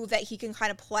proved that he can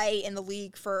kind of play in the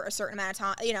league for a certain amount of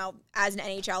time, you know, as an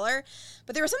NHLer.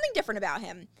 But there was something different about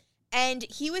him. And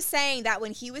he was saying that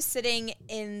when he was sitting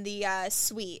in the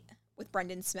suite with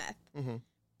Brendan Smith,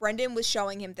 Brendan was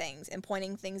showing him things and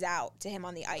pointing things out to him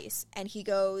on the ice. And he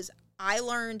goes, I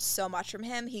learned so much from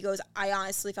him. He goes, I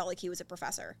honestly felt like he was a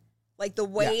professor. Like the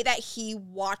way that he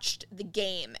watched the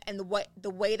game and the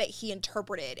way that he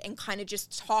interpreted and kind of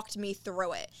just talked me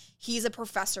through it. He's a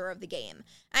professor of the game.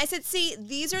 And I said, see,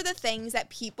 these are the things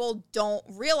that people don't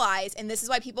realize. And this is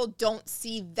why people don't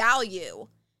see value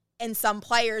in some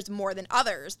players more than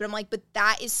others. But I'm like, but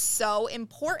that is so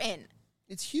important.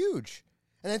 It's huge.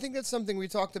 And I think that's something we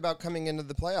talked about coming into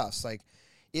the playoffs. Like,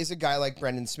 is a guy like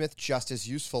Brendan Smith just as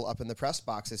useful up in the press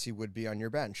box as he would be on your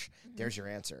bench? There's your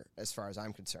answer, as far as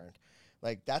I'm concerned.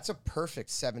 Like, that's a perfect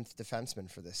 7th defenseman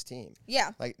for this team.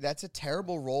 Yeah. Like, that's a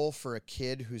terrible role for a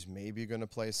kid who's maybe going to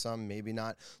play some, maybe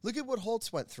not. Look at what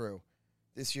Holtz went through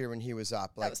this year when he was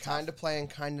up. Like, kind of playing,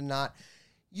 kind of not.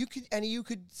 You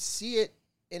could see it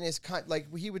in his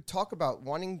like, he would talk about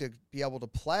wanting to be able to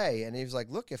play, and he was like,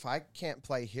 look, if I can't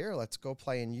play here, let's go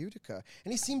play in Utica.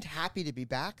 And he seemed happy to be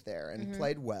back there and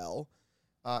played well.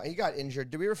 He got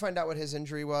injured. Did we ever find out what his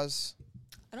injury was?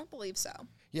 I don't believe so.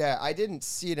 Yeah, I didn't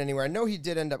see it anywhere. I know he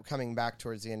did end up coming back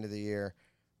towards the end of the year.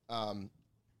 But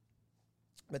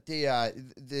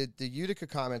the Utica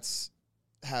Comets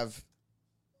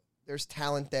there's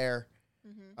talent there.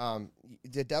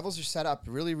 The Devils are set up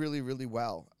really, really, really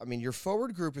well. I mean, your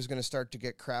forward group is going to start to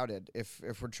get crowded if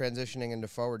we're transitioning into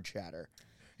forward chatter.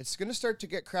 It's going to start to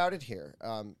get crowded here,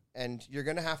 and you're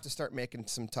going to have to start making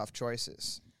some tough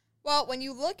choices. Well, when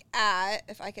you look at,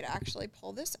 if I could actually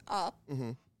pull this up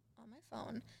on my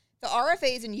phone, the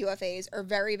RFAs and UFAs are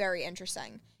very, very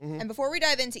interesting. And before we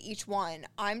dive into each one,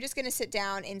 I'm just going to sit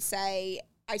down and say,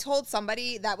 I told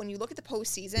somebody that when you look at the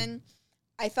postseason,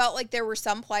 I felt like there were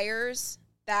some players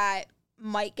that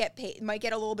might get a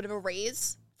little bit of a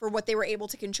raise for what they were able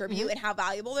to contribute and how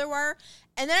valuable they were.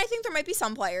 And then I think there might be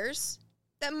some players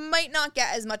that might not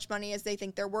get as much money as they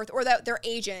think they're worth, or that their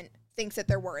agent thinks that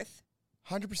they're worth.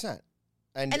 100%.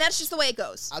 And that's just the way it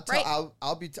goes, right?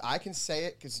 I can say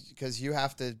it because you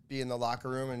have to be in the locker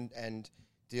room and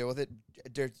deal with it.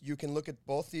 You can look at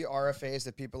both the RFAs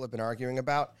that people have been arguing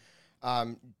about.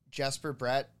 Jesper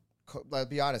Brett, let's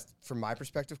be honest, from my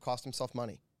perspective, cost himself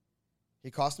money.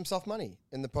 He cost himself money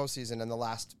in the postseason in the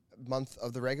last month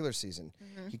of the regular season.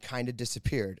 He kind of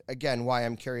disappeared. Again, why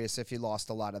I'm curious if he lost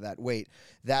a lot of that weight.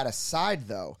 That aside,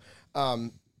 though,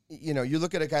 you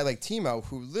look at a guy like Timo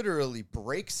who literally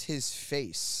breaks his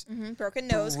face. Broken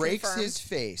nose, breaks confirmed. his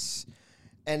face,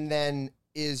 and then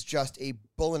is just a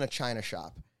bull in a china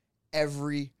shop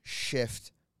every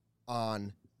shift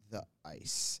on the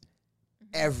ice.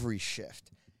 Every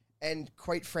shift. And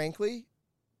quite frankly,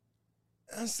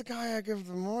 that's the guy I give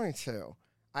the money to.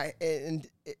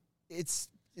 It's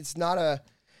not a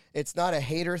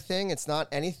hater thing. It's not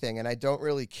anything, and I don't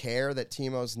really care that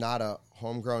Timo's not a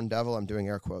homegrown Devil. I'm doing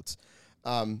air quotes.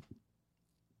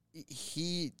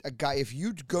 If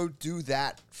you go do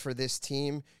that for this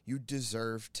team, you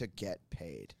deserve to get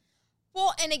paid.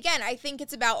 Well, and again, I think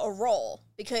it's about a role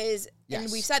because, and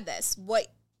we've said this, what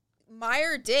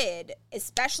Meyer did,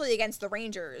 especially against the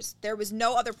Rangers, there was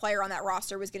no other player on that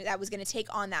roster that was going to take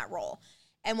on that role.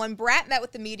 And when Bratt met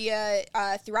with the media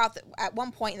at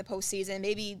one point in the postseason,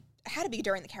 maybe it had to be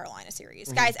during the Carolina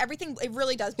series. Guys, everything, it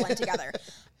really does blend together.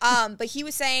 But he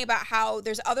was saying about how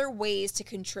there's other ways to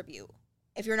contribute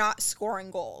if you're not scoring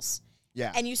goals.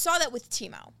 Yeah. And you saw that with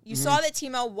Timo. You saw that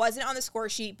Timo wasn't on the score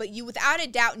sheet, but you without a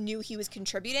doubt knew he was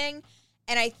contributing.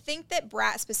 And I think that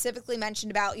Bratt specifically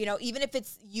mentioned about, even if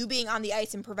it's you being on the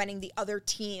ice and preventing the other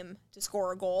team to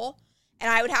score a goal. And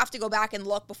I would have to go back and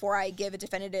look before I give a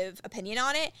definitive opinion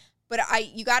on it. But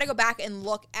you got to go back and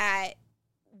look at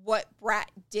what Bratt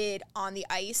did on the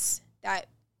ice that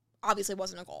obviously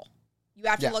wasn't a goal. You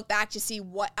have to look back to see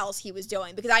what else he was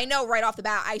doing. Because I know right off the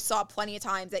bat, I saw plenty of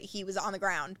times that he was on the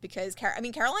ground. Because,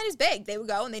 Carolina's big. They would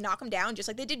go and they knock him down just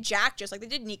like they did Jack, just like they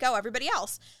did Nico, everybody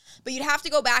else. But you'd have to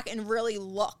go back and really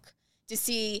look to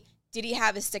see, did he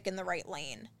have his stick in the right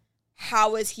lane?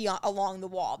 How is he along the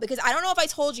wall? Because I don't know if I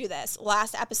told you this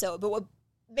last episode, but what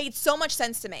made so much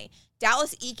sense to me,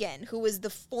 Dallas Eakin, who was the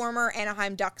former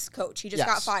Anaheim Ducks coach, he just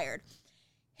got fired.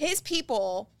 His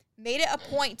people made it a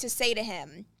point to say to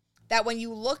him that when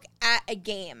you look at a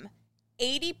game,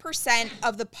 80%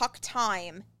 of the puck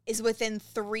time is within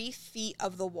 3 feet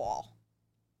of the wall.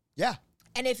 Yeah.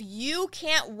 And if you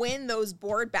can't win those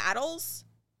board battles,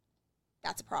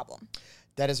 that's a problem.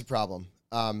 That is a problem.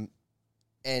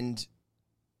 And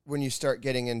when you start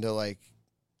getting into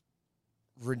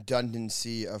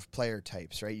redundancy of player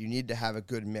types, right? You need to have a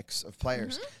good mix of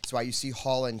players. That's why you see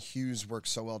Haula and Hughes work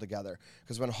so well together.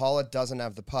 Because when Haula doesn't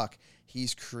have the puck,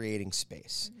 he's creating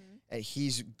space. And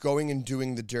he's going and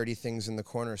doing the dirty things in the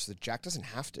corner so that Jack doesn't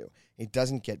have to. He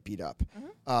doesn't get beat up.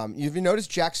 You've noticed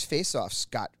Jack's face-offs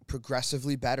got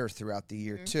progressively better throughout the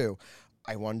year, too.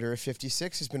 I wonder if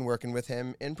 56 has been working with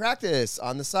him in practice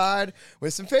on the side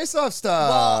with some face-off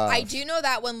stuff. Well, I do know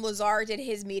that when Lazar did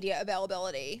his media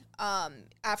availability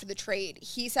after the trade,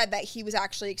 he said that he was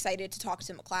actually excited to talk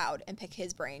to McLeod and pick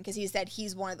his brain because he said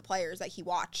he's one of the players that he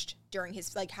watched during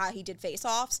his, how he did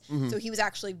face-offs. So he was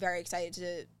actually very excited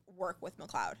to work with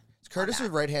McLeod. It's Curtis's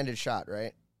right-handed shot,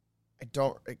 right? I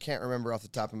can't remember off the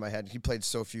top of my head. He played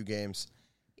so few games.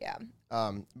 Yeah.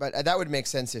 But that would make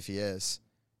sense if he is.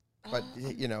 But,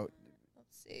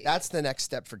 let's see. That's the next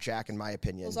step for Jack, in my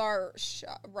opinion. Lazar,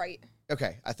 right.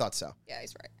 Okay, I thought so. Yeah,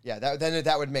 he's right. Yeah, then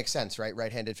that would make sense, right?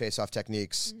 Right-handed face-off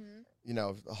techniques. Mm-hmm. You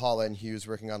know, Holla and Hughes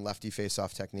working on lefty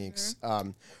face-off techniques.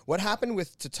 What happened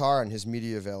with Tatar and his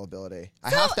media availability? I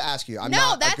have to ask you. I'm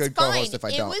not a good co-host if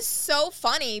I don't. It was so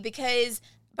funny because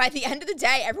by the end of the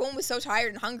day, everyone was so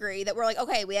tired and hungry that we're like,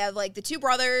 okay, we have like the two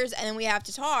brothers and then we have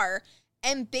Tatar.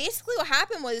 And basically what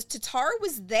happened was Tatar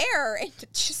was there and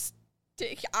just,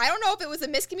 I don't know if it was a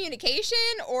miscommunication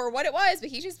or what it was, but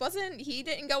he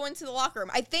didn't go into the locker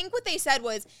room. I think what they said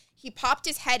was he popped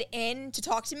his head in to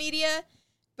talk to media,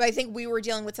 but I think we were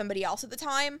dealing with somebody else at the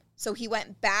time. So he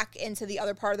went back into the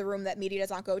other part of the room that media does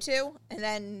not go to. And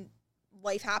then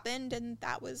life happened and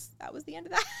that was the end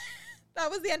of that.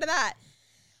 That was the end of that.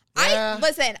 Yeah.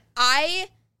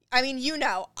 I mean, you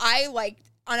know,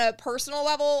 on a personal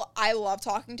level, I love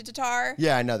talking to Tatar.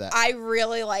 Yeah, I know that. I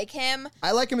really like him.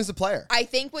 I like him as a player. I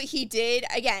think what he did,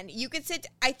 again,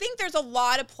 I think there's a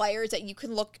lot of players that you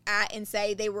can look at and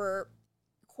say they were,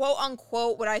 quote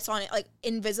unquote, what I saw, like,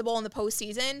 invisible in the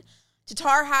postseason.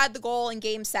 Tatar had the goal in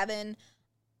Game 7.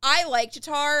 I like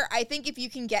Tatar. I think if you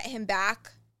can get him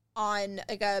back on,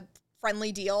 like, a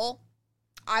friendly deal,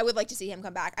 I would like to see him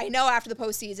come back. I know after the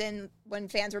postseason, when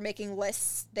fans were making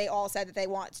lists, they all said that they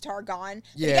want Tatar gone.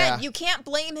 But again, you can't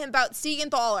blame him about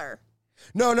Siegenthaler.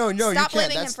 No, Stop you can't.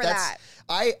 blaming him for that.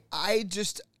 I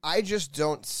just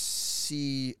don't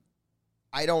see.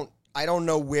 I don't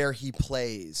know where he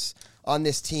plays on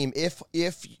this team if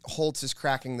Holtz is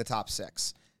cracking the top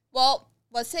 6. Well,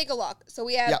 let's take a look. So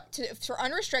we have for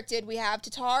unrestricted, we have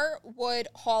Tatar, Wood,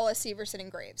 Hollis, Severson,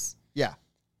 and Graves. Yeah.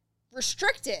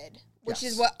 Restricted, which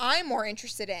is what I'm more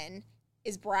interested in,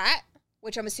 is Bratt,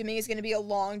 which I'm assuming is going to be a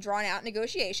long, drawn-out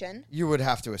negotiation. You would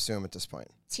have to assume at this point.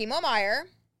 Timo Meyer.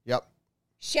 Yep.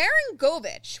 Sharon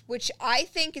Govich, which I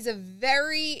think is a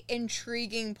very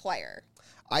intriguing player.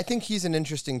 I think he's an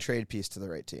interesting trade piece to the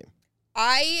right team.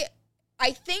 I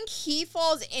think he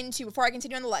falls into, before I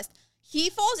continue on the list, he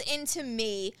falls into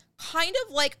me kind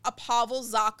of like a Pavel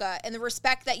Zacha in the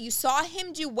respect that you saw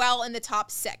him do well in the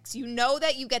top 6. You know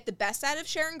that you get the best out of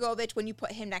Sharon Govich when you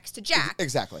put him next to Jack.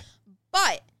 Exactly.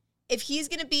 But if he's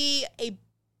going to be a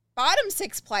bottom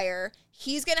 6 player,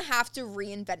 he's going to have to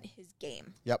reinvent his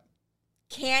game. Yep.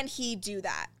 Can he do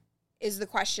that is the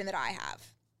question that I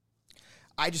have.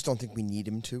 I just don't think we need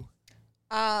him to.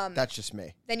 That's just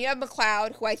me. Then you have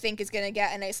McLeod, who I think is going to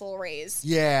get a nice little raise.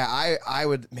 Yeah, I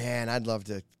would, man, I'd love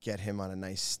to get him on a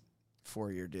nice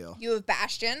 4-year deal. You have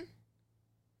Bastian.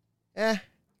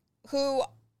 Who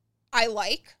I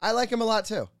like. I like him a lot,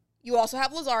 too. You also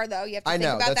have Lazar, though. You have to think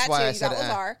about that, too. You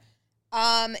got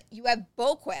Lazar. You have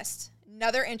Boquist,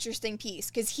 another interesting piece,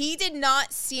 because he did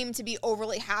not seem to be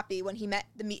overly happy when he met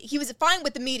the media. He was fine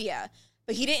with the media,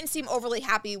 but he didn't seem overly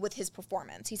happy with his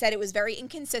performance. He said it was very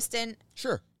inconsistent.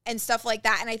 Sure. And stuff like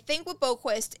that. And I think with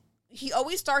Boquist, he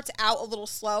always starts out a little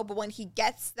slow, but when he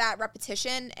gets that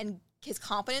repetition and his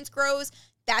confidence grows,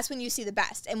 that's when you see the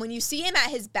best. And when you see him at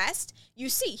his best, you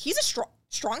see he's a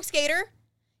strong skater.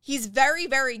 He's very,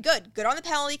 very good. Good on the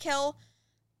penalty kill.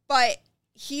 But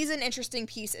he's an interesting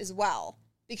piece as well.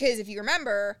 Because if you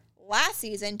remember, last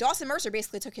season, Dawson Mercer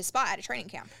basically took his spot at a training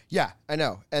camp. Yeah, I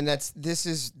know. And this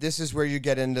is where you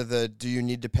get into the, do you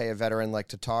need to pay a veteran like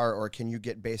Tatar, or can you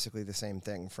get basically the same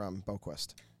thing from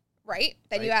Boquist? Right.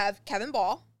 Then you have Kevin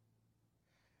Ball.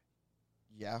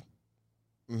 Yeah.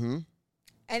 Mm-hmm.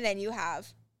 And then you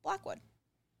have Blackwood.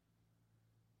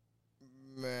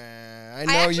 Man,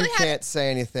 I know you can't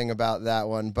say anything about that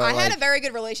one, but I had a very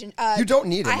good relation. You don't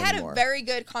need him anymore. I had a very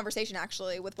good conversation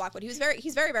actually with Blackwood. He's very,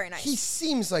 very nice. He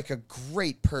seems like a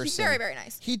great person. He's very, very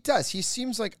nice. He does. He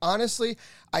seems like, honestly,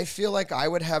 I feel like I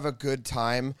would have a good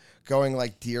time going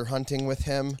like deer hunting with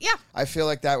him. Yeah. I feel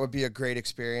like that would be a great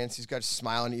experience. He's got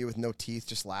smiling at you with no teeth,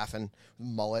 just laughing,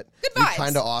 mullet. Good vibes.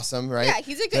 Kind of awesome, right? Yeah,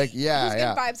 he's a good, he's a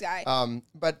good vibes guy.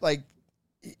 But like,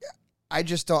 I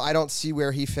don't see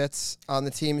where he fits on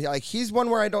the team. Like, he's one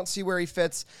where I don't see where he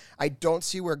fits. I don't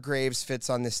see where Graves fits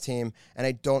on this team, and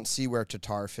I don't see where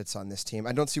Tatar fits on this team.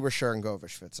 I don't see where Sharon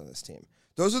Govich fits on this team.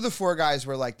 Those are the 4 guys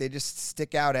where, like, they just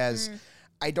stick out as,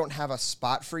 I don't have a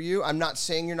spot for you. I'm not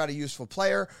saying you're not a useful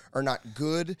player or not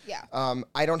good. Yeah.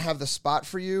 I don't have the spot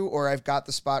for you, or I've got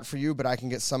the spot for you, but I can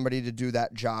get somebody to do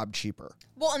that job cheaper.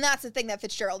 Well, and that's the thing that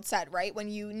Fitzgerald said, right? When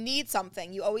you need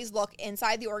something, you always look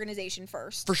inside the organization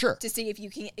first. For sure. To see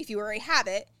if you already have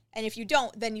it, and if you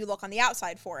don't, then you look on the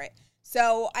outside for it.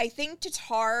 So I think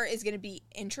Tatar is going to be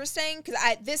interesting, because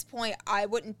at this point, I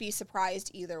wouldn't be surprised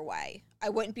either way. I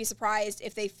wouldn't be surprised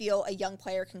if they feel a young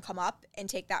player can come up and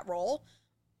take that role.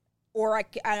 or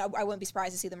I wouldn't be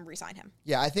surprised to see them re-sign him.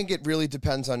 Yeah, I think it really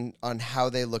depends on how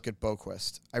they look at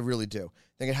Boquist. I really do.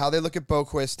 I think how they look at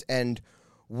Boquist and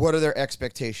what are their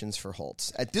expectations for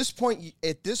Holtz. At this point,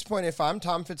 if I'm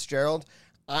Tom Fitzgerald,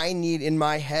 in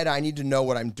my head, I need to know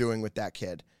what I'm doing with that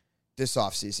kid this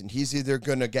offseason. He's either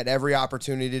going to get every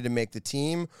opportunity to make the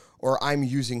team or I'm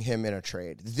using him in a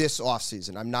trade this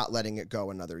offseason. I'm not letting it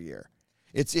go another year.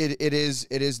 It is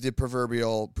the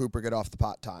proverbial poop or get off the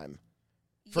pot time.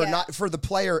 For the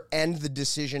player and the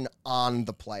decision on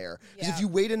the player. Because if you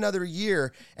wait another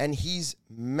year and he's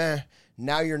meh,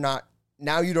 now you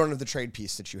don't have the trade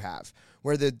piece that you have.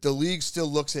 Where the league still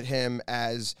looks at him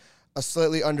as a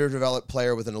slightly underdeveloped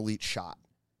player with an elite shot.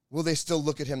 Will they still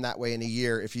look at him that way in a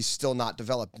year if he's still not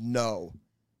developed? No.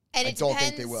 And I don't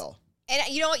think they will. And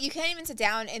you know what? You can't even sit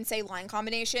down and say line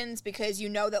combinations because you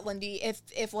know that Lindy,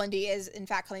 if Lindy is in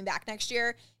fact coming back next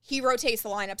year, he rotates the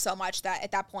lineup so much that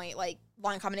at that point, like,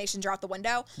 line combinations are out the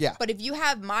window. Yeah. But if you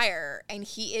have Meyer and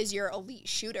he is your elite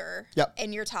shooter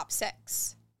in your top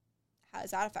 6, how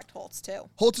does that affect Holtz too?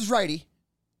 Holtz is righty.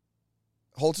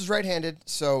 Holtz is right-handed.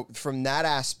 So from that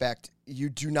aspect, you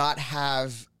do not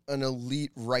have an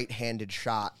elite right-handed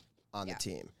shot on the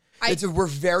team. We're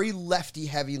very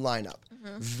lefty-heavy lineup.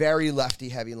 Mm-hmm. Very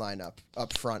lefty-heavy lineup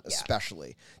up front,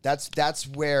 especially. That's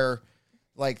where,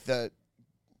 like,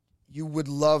 you would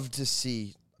love to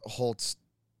see Holtz,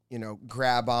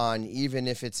 grab on, even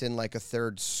if it's in like a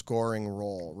third scoring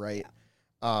role, right?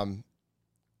 Yeah.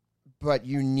 But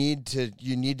you need to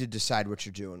decide what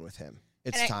you're doing with him.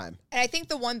 It's time. And I think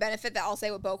the one benefit that I'll say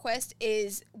with Boquist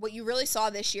is what you really saw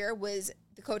this year was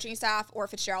the coaching staff or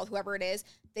Fitzgerald, whoever it is,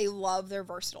 they love their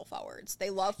versatile forwards.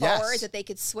 They love forwards that they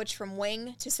could switch from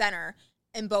wing to center,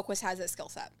 and Boquist has that skill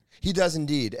set. He does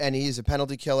indeed, and he's a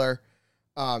penalty killer.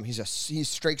 He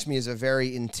strikes me as a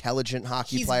very intelligent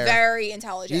hockey player. He's very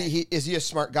intelligent. Is he a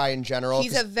smart guy in general?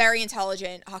 He's a very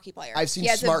intelligent hockey player. I've seen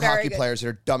smart hockey players that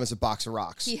are dumb as a box of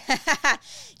rocks. Yeah.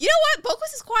 You know what?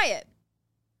 Boquist is quiet.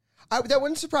 That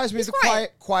wouldn't surprise me. He's a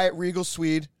quiet, regal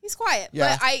Swede. He's quiet,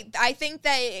 but I think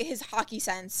that his hockey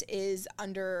sense is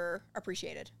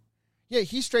underappreciated. Yeah,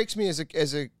 he strikes me as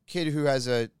a kid who has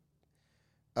a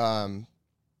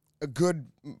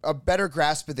better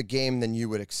grasp of the game than you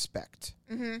would expect.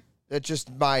 Mm-hmm. That's just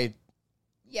my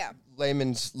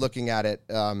layman's looking at it.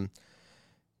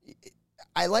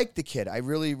 I like the kid. I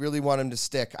really, really want him to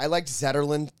stick. I liked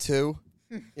Zetterlund too.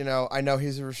 I know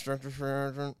he's a restricted free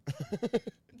agent.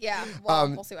 Yeah, well,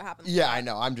 we'll see what happens. Yeah, I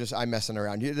know. I'm messing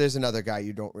around. There's another guy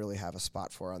you don't really have a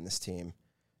spot for on this team,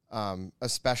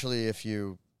 especially if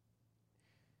you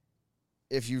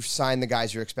sign the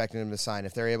guys you're expecting them to sign.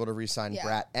 If they're able to re-sign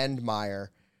Bratt and Meyer,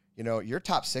 your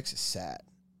top 6 is set.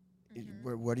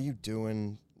 Mm-hmm. What are you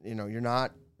doing? You're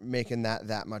not making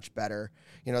that much better.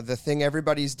 The thing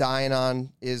everybody's dying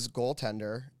on is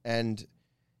goaltender, and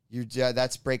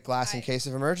that's break glass in case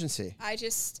of emergency.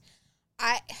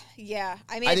 I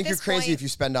think you're crazy if you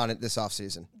spend on it this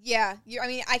offseason. Yeah.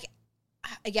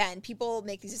 Again, people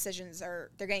make these decisions, they're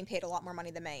getting paid a lot more money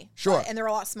than me. Sure. And they're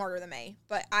a lot smarter than me.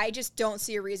 But I just don't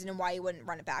see a reason why you wouldn't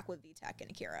run it back with Vitek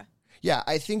and Akira. Yeah,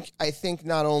 I think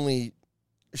not only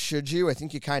should you, I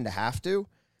think you kind of have to.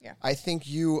 Yeah. I think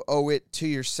you owe it to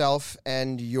yourself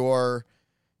and your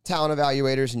talent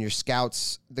evaluators and your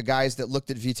scouts, the guys that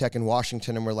looked at Vitek in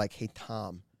Washington and were like, hey,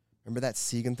 Tom, remember that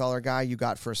Siegenthaler guy you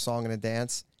got for a song and a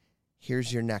dance?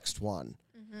 Here's your next one.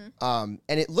 Mm-hmm.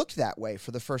 And it looked that way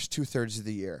for the first 2/3 of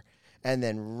the year. And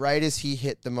then right as he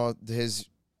hit his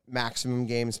maximum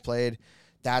games played,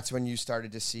 that's when you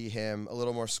started to see him a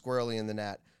little more squirrely in the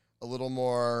net, a little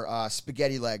more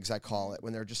spaghetti legs, I call it,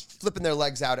 when they're just flipping their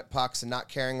legs out at pucks and not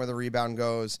caring where the rebound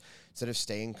goes, instead of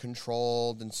staying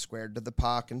controlled and squared to the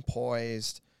puck and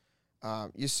poised.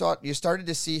 You started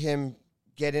to see him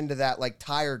get into that, like,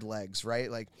 tired legs, right?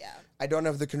 Like, I don't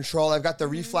have the control. I've got the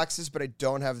reflexes, but I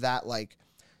don't have that, like,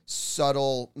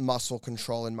 subtle muscle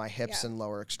control in my hips and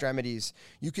lower extremities.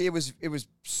 It was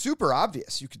super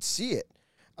obvious. You could see it.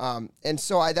 And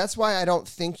so that's why I don't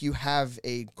think you have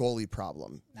a goalie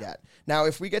problem yet. Now,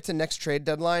 if we get to next trade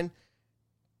deadline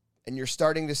and you're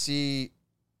starting to see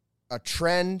a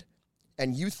trend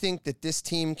and you think that this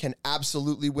team can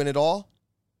absolutely win it all,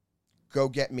 go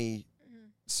get me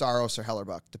Saros or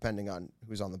Hellerbuck, depending on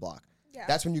who's on the block. Yeah.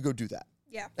 That's when you go do that.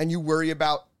 Yeah. And you worry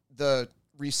about the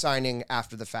re-signing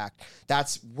after the fact.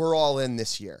 We're all in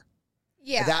this year.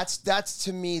 Yeah. That's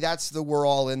to me, that's the we're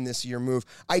all in this year move.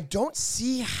 I don't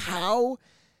see how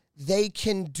they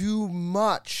can do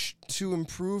much to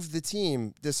improve the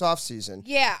team this offseason.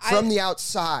 Yeah. From the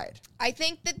outside. I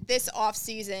think that this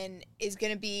offseason is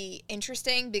going to be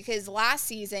interesting because last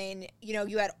season, you know,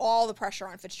 you had all the pressure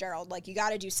on Fitzgerald. Like, you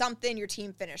got to do something. Your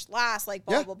team finished last, like,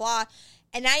 blah, blah, blah.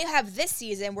 And now you have this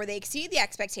season where they exceed the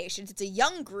expectations. It's a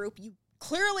young group. You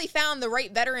clearly found the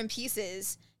right veteran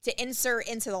pieces to insert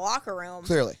into the locker room.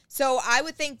 Clearly. So I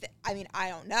would think that, I mean, I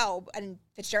don't know, and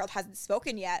Fitzgerald hasn't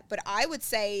spoken yet, but I would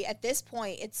say at this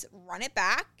point, it's run it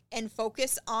back and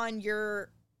focus on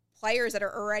your players that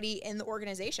are already in the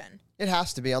organization. It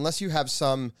has to be, unless you have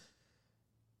some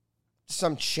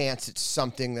chance it's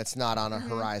something that's not on a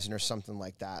horizon or something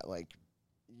like that. Like,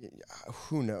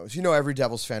 who knows? You know, every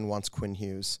Devils fan wants Quinn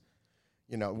Hughes.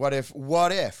 You know, what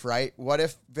if, right? What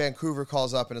if Vancouver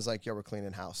calls up and is like, yo, we're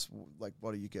cleaning house. Like,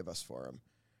 what do you give us for him?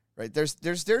 Right?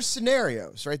 There's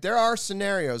scenarios, right? There are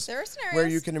scenarios where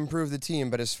you can improve the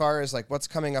team. But as far as like what's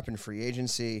coming up in free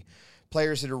agency,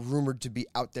 players that are rumored to be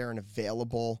out there and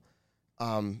available,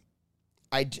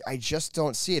 I just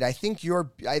don't see it. I think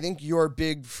your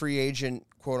big free agent,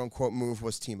 quote unquote, move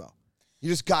was Timo. You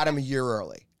just got him a year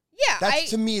early. Yeah,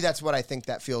 to me, that's what I think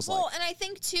that feels like. Well, and I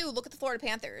think, too, look at the Florida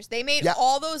Panthers. They made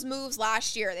all those moves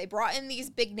last year. They brought in these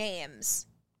big names.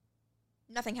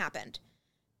 Nothing happened.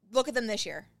 Look at them this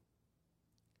year.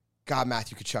 God,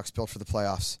 Matthew Tkachuk's built for the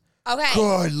playoffs. Okay.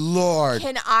 Good Lord.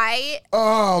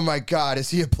 Oh, my God.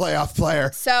 Is he a playoff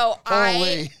player? So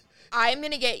I'm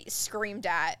going to get screamed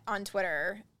at on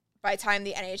Twitter by the time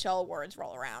the NHL awards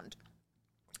roll around.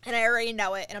 And I already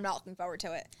know it, and I'm not looking forward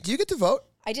to it. Do you get to vote?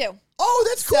 I do. Oh,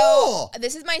 that's cool. So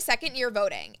this is my second year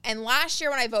voting. And last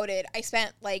year when I voted, I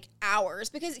spent like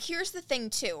hours. Because here's the thing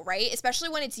too, right? Especially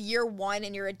when it's year one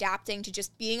and you're adapting to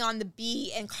just being on the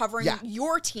beat and covering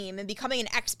your team and becoming an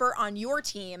expert on your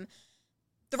team.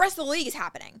 The rest of the league is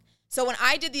happening. So when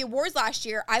I did the awards last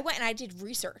year, I went and I did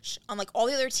research on like all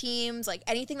the other teams, like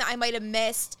anything that I might have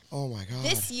missed. Oh my God.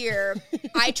 This year,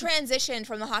 I transitioned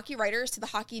from the Hockey Writers to the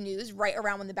Hockey News right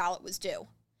around when the ballot was due.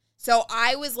 So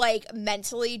I was like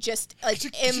mentally just like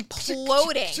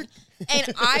imploding.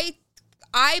 And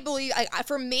I believe,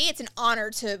 for me, it's an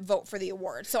honor to vote for the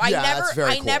award. So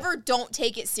I never don't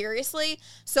take it seriously.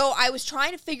 So I was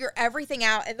trying to figure everything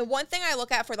out. And the one thing I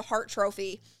look at for the Hart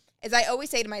Trophy is I always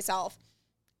say to myself,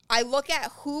 I look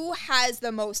at who has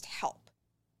the most help.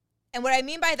 And what I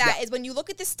mean by that is when you look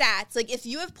at the stats, like if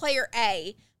you have player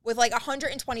A with like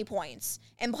 120 points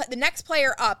and the next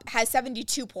player up has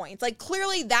 72 points, like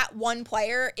clearly that one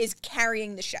player is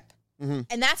carrying the ship. Mm-hmm.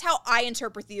 And that's how I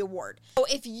interpret the award. So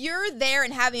if you're there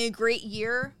and having a great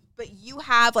year, but you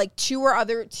have like two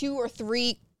or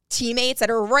three teammates that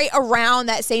are right around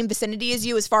that same vicinity as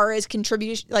you as far as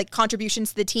contributions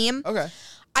to the team. Okay.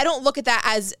 I don't look at that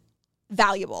as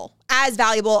valuable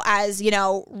as, you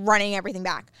know, running everything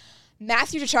back.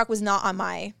 Matthew Tkachuk was not on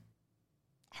my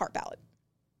Hart ballot.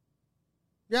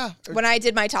 Yeah. When I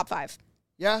did my top 5.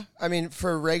 Yeah. I mean,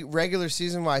 for regular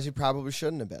season wise, he probably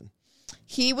shouldn't have been.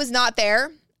 He was not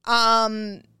there.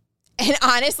 And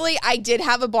honestly, I did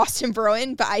have a Boston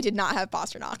Bruin, but I did not have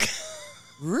Pasternak.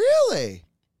 Really?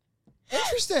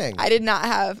 Interesting. I did not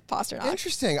have Pasternak.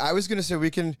 Interesting. I was going to say we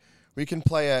can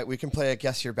play a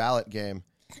guess your ballot game.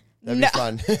 That'd be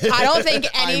fun. I don't think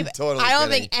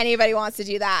think anybody wants to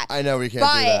do that. I know we can't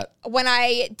do that. When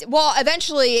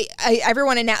eventually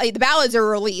everyone the ballots are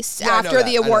released after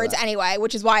the awards anyway,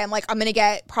 which is why I'm like, I'm going to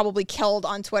get probably killed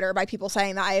on Twitter by people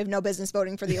saying that I have no business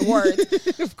voting for the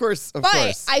awards. Of course. But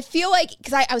I feel like,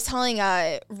 because I was telling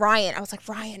Ryan, I was like,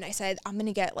 Ryan, I said, I'm going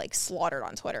to get like slaughtered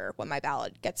on Twitter when my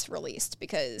ballot gets released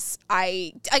because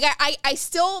I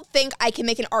still think I can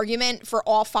make an argument for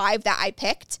all 5 that I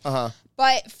picked. Uh-huh.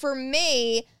 But for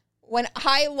me, when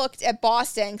I looked at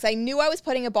Boston, because I knew I was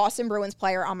putting a Boston Bruins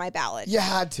player on my ballot. You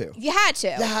had to.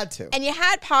 And you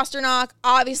had Pasternak.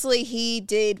 Obviously, he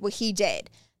did what he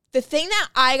did. The thing that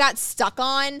I got stuck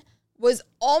on was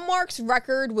Allmark's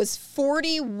record was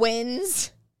 40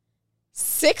 wins,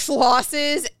 6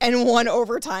 losses, and 1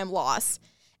 overtime loss.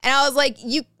 And I was like,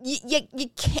 you can't.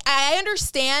 I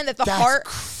understand that Hart.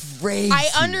 Crazy. I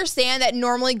understand that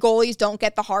normally goalies don't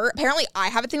get the Hart. Apparently, I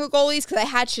have a thing with goalies because I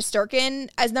had Shesterkin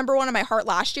as number 1 on my Hart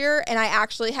last year, and I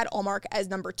actually had Allmark as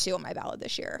number 2 on my ballot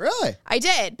this year. Really? I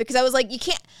did, because I was like, you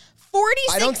can't.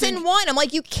 46-1. I'm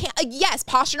like, you can't. Yes,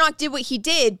 Pasternak did what he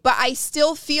did, but I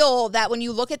still feel that when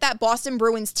you look at that Boston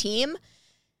Bruins team,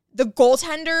 the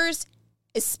goaltenders,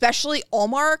 especially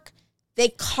Allmark, they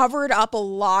covered up a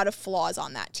lot of flaws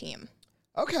on that team.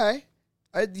 Okay.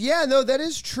 That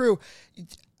is true.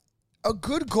 A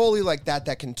good goalie like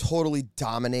that can totally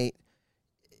dominate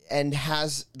and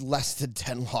has less than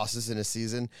 10 losses in a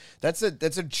season, that's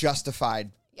a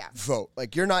justified vote.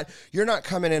 Like you're not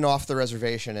coming in off the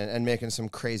reservation and making some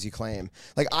crazy claim.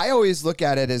 Like I always look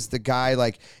at it as the guy,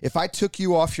 like if I took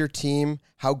you off your team,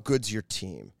 how good's your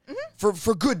team?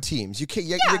 For good teams, you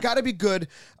got to be good.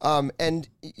 And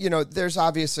you know, there's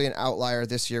obviously an outlier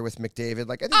this year with McDavid.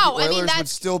 Like I think the Oilers would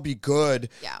still be good,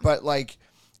 but like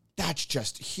that's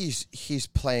just he's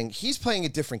playing a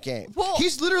different game. Well,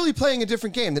 he's literally playing a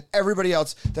different game than everybody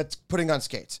else that's putting on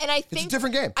skates. And I think it's a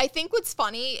different game. I think what's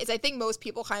funny is I think most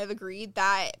people kind of agreed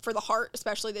that for the Hart,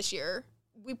 especially this year,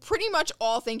 we pretty much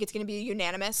all think it's going to be a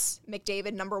unanimous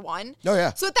McDavid number one. Oh,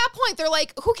 yeah. So at that point, they're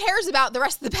like, who cares about the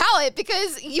rest of the ballot?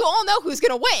 Because you all know who's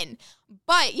going to win.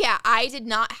 But yeah, I did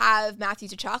not have Matthew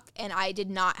Tkachuk, and I did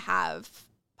not have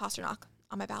Pasternak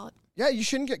on my ballot. Yeah, you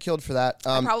shouldn't get killed for that.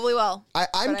 I probably will.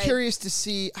 I'm curious to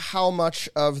see how much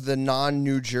of the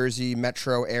non-New Jersey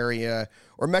metro area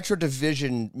or metro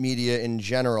division media in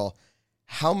general,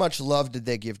 how much love did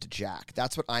they give to Jack?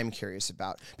 That's what I'm curious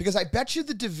about. Because I bet you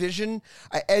the division,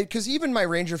 because even my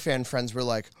Ranger fan friends were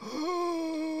like,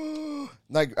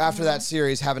 like after that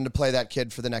series, having to play that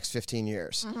kid for the next 15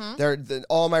 years.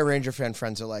 All my Ranger fan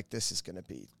friends are like, this is going to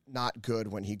be not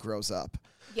good when he grows up.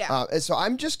 Yeah. And so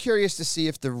I'm just curious to see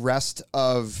if the rest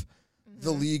of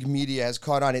the league media has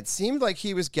caught on. It seemed like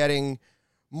he was getting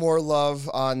more love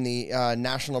on the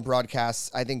national broadcasts.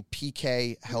 I think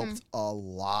PK helped a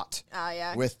lot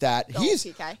with that.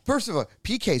 PK. First of all,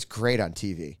 PK's great on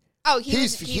TV. Oh, he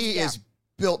is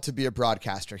built to be a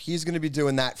broadcaster. He's going to be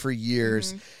doing that for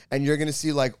years, and you're going to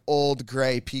see like old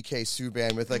gray PK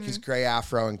Subban with like his gray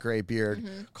afro and gray beard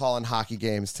calling hockey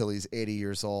games till he's 80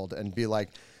 years old and be like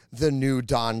the new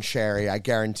Don Cherry. I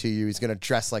guarantee you he's going to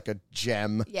dress like a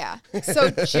gem. Yeah. So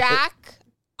Jack,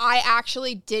 I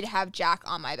actually did have Jack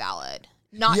on my ballot.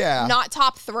 Not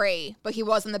top 3, but he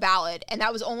was on the ballot. And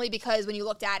that was only because when you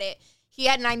looked at it, he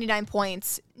had 99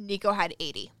 points. Nico had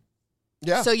 80.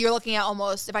 Yeah. So you're looking at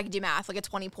almost, if I could do math, like a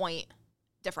 20-point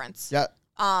difference. Yeah.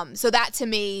 So that to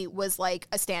me was like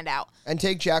a standout. And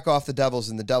take Jack off the Devils,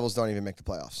 and the Devils don't even make the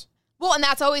playoffs. Well, and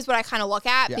that's always what I kind of look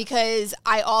at because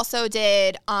I also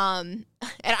did, and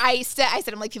I said,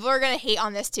 I'm like, people are going to hate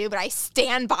on this too, but I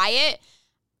stand by it.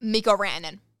 Mikko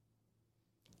Rantanen.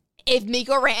 If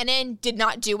Mikko Rantanen did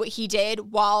not do what he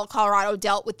did while Colorado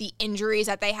dealt with the injuries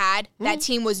that they had, that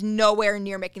team was nowhere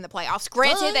near making the playoffs.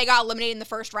 Granted, they got eliminated in the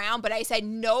first round, but I said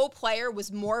no player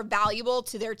was more valuable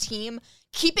to their team,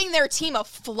 keeping their team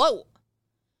afloat,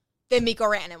 than Mikko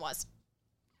Rantanen was.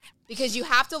 Because you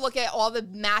have to look at all the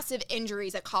massive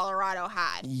injuries that Colorado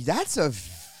had. That's a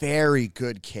very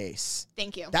good case.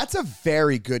 Thank you. That's a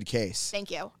very good case.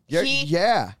 Thank you.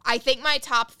 I think my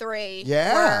top 3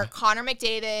 were Connor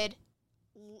McDavid,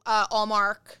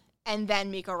 Allmark, and then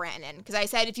Mikko Rantanen. Because I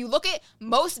said if you look at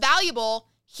most valuable,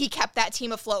 he kept that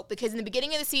team afloat. Because in the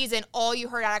beginning of the season, all you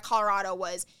heard out of Colorado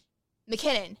was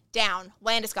McKinnon, down.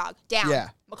 Landeskog,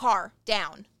 down. Makar,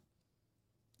 down.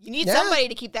 You need somebody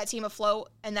to keep that team afloat,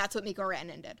 and that's what Mikko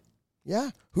Rantanen did. Yeah.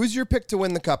 Who's your pick to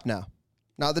win the cup now?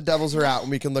 Now the Devils are out,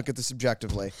 and we can look at this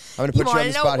objectively. I'm going to put you on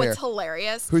the spot here. You want to know what's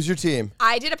hilarious? Who's your team?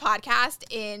 I did a podcast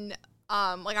in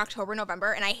like October,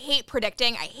 November, and I hate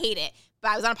predicting. I hate it. But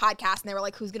I was on a podcast, and they were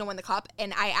like, who's going to win the cup?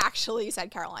 And I actually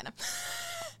said Carolina.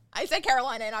 I said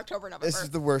Carolina in October, November. This is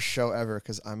the worst show ever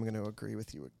because I'm going to agree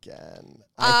with you again.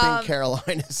 I think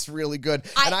Carolina is really good.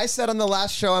 And I said on the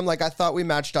last show, I'm like, I thought we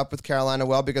matched up with Carolina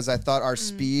well because I thought our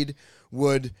speed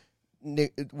would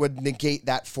negate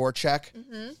that forecheck.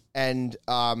 And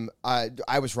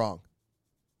I was wrong.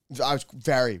 I was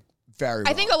very, very wrong.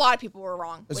 I think a lot of people were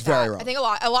wrong. It's very wrong. I think a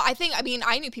lot.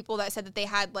 I knew people that said that they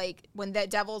had like when the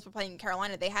Devils were playing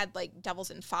Carolina, they had like Devils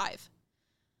in 5.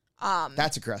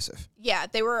 That's aggressive. Yeah,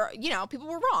 they were, people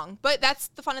were wrong, but that's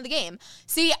the fun of the game.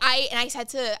 See, I said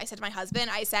to my husband,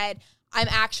 I said, I'm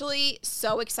actually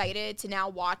so excited to now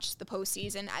watch the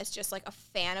postseason as just like a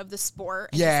fan of the sport.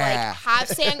 And just, like, have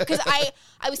sand, because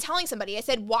I was telling somebody, I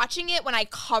said, watching it when I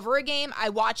cover a game, I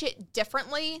watch it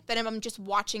differently than if I'm just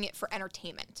watching it for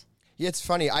entertainment. Yeah, it's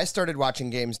funny. I started watching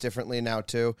games differently now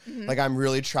too. Like I'm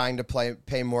really trying to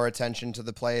pay more attention to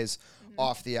the plays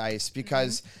off the ice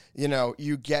because,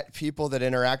 you get people that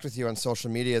interact with you on social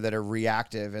media that are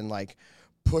reactive and like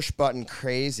push button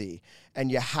crazy. And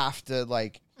you have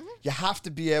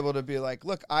to be able to be like,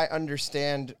 look, I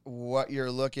understand what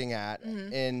you're looking at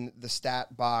in the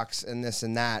stat box and this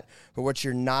and that. But what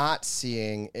you're not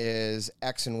seeing is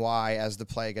X and Y as the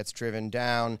play gets driven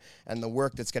down and the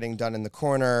work that's getting done in the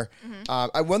corner.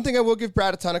 One thing I will give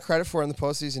Brad a ton of credit for in the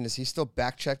postseason is he still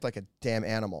back-checked like a damn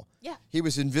animal. Yeah. He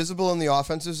was invisible in the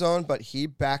offensive zone, but he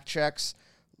back-checks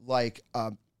like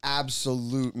a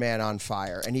absolute man on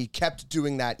fire. And he kept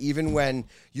doing that even when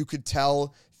you could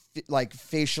tell like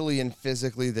facially and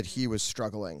physically that he was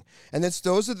struggling. And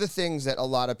those are the things that a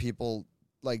lot of people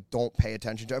like don't pay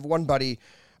attention to. I have one buddy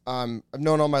I've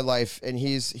known all my life, and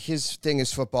his thing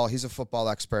is football. He's a football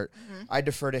expert. Mm-hmm. I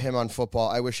defer to him on football.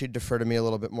 I wish he'd defer to me a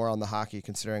little bit more on the hockey,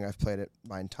 considering I've played it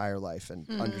my entire life and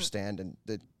understand. And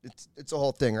it's a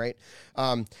whole thing, right?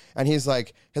 And he's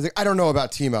like, I don't know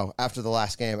about Timo after the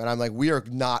last game, and I'm like, we are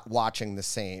not watching the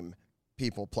same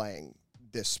people playing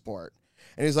this sport.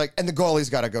 And he's like, and the goalie's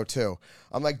got to go too.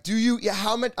 I'm like, do you? Yeah,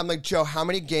 how many? I'm like, Joe, how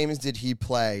many games did he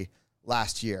play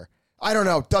last year? I don't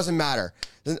know. Doesn't matter.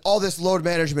 All this load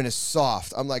management is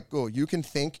soft. I'm like, oh, you can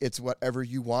think it's whatever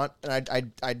you want.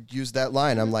 And I'd use that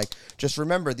line. I'm like, just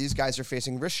remember, these guys are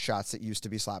facing wrist shots that used to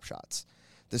be slap shots.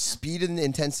 The speed and the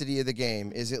intensity of the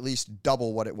game is at least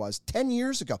double what it was 10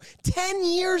 years ago. 10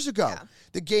 years ago. Yeah.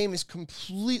 The game is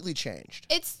completely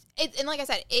changed. And like I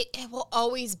said, it will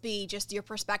always be just your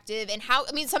perspective and how,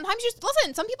 I mean, sometimes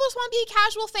some people just want to be a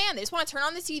casual fan. They just want to turn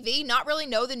on the TV, not really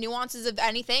know the nuances of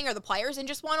anything or the players, and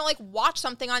just want to like watch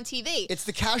something on TV. It's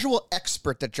the casual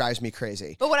expert that drives me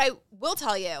crazy. But what I will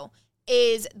tell you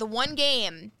is the one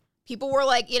game people were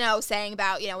like, saying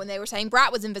about, when they were saying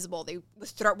Brat was invisible, they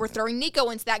were throwing Nico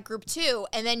into that group too.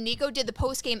 And then Nico did the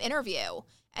post-game interview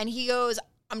and he goes,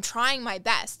 I'm trying my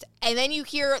best. And then you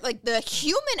hear like the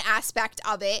human aspect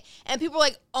of it and people are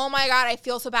like, oh my God, I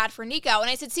feel so bad for Nico. And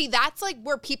I said, see, that's like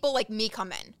where people like me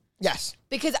come in. Yes.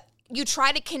 Because you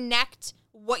try to connect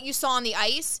what you saw on the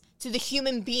ice to the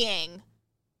human being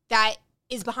that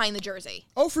is behind the jersey.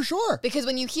 Oh, for sure. Because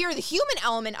when you hear the human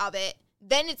element of it,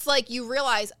 then it's like you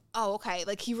realize, oh, okay,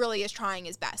 like he really is trying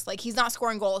his best. Like he's not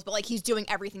scoring goals, but like he's doing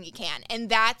everything he can. And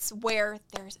that's where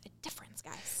there's a difference,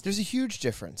 guys. There's a huge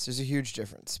difference.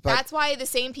 But that's why the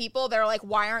same people, they're like,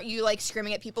 why aren't you like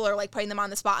screaming at people or like putting them on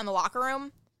the spot in the locker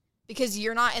room? Because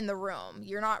you're not in the room.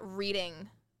 You're not reading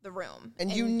the room.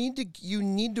 And you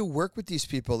need to work with these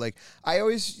people. Like I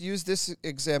always use this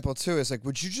example too. It's like,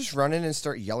 would you just run in and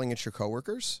start yelling at your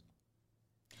coworkers?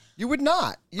 You would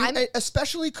not.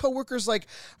 Especially coworkers. Like,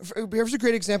 here's a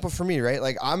great example for me, right?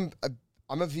 Like, I'm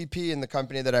a VP in the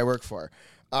company that I work for,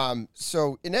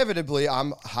 so inevitably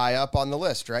I'm high up on the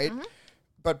list, right? Mm-hmm.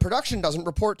 But production doesn't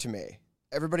report to me.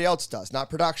 Everybody else does, not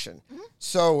production. Mm-hmm.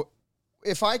 So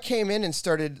if I came in and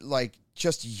started like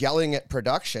just yelling at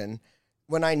production,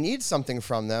 when I need something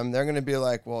from them, they're going to be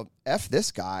like, "Well, F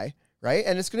this guy." Right?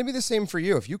 And it's going to be the same for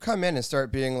you. If you come in and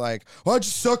start being like, oh, I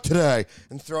just suck today,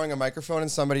 and throwing a microphone in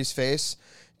somebody's face,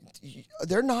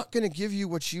 they're not going to give you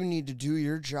what you need to do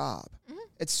your job. Mm-hmm.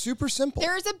 It's super simple.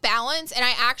 There's a balance, and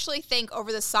I actually think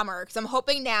over the summer, because I'm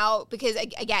hoping now, because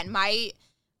again,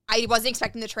 I wasn't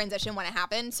expecting the transition when it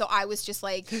happened, so I was just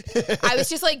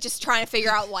trying to figure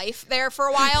out life there for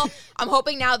a while. I'm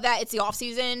hoping now that it's the off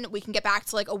season, we can get back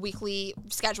to like a weekly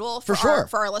schedule for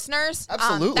our listeners.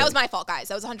 Absolutely, that was my fault, guys.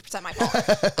 That was 100% my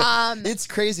fault. It's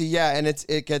crazy, yeah, and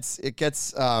it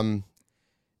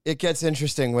gets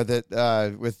interesting with it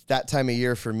with that time of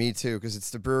year for me too, because it's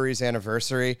the Brewery's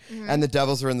anniversary and the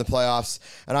Devils are in the playoffs,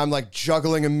 and I'm like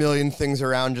juggling a million things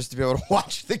around just to be able to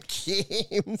watch the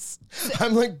games.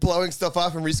 I'm like blowing stuff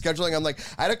off and rescheduling. I'm like,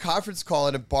 I had a conference call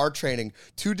and a bar training,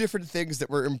 2 different things that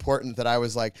were important that I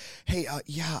was like, hey,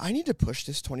 I need to push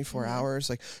this 24 hours.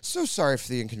 Like, so sorry for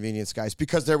the inconvenience, guys,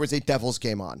 because there was a Devils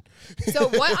game on. So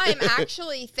what I'm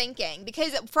actually thinking,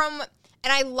 because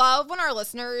and I love when our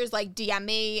listeners like DM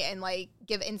me and like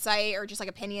give insight or just like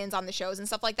opinions on the shows and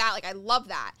stuff like that. Like I love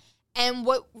that. And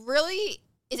what really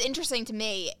is interesting to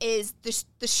me is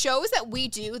the shows that we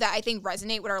do that I think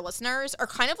resonate with our listeners are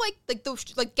kind of like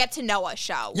the get to know us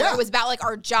show. Yeah. Where it was about like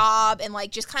our job and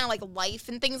like just kind of like life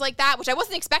and things like that, which I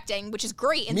wasn't expecting, which is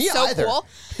great and cool.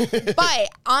 But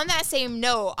on that same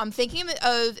note, I'm thinking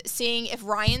of seeing if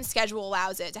Ryan's schedule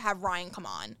allows it to have Ryan come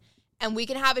on. And we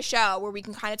can have a show where we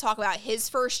can kind of talk about his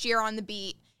first year on the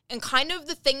beat and kind of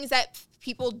the things that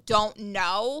people don't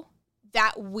know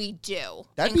that we do.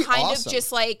 That'd be kind awesome. of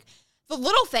just like the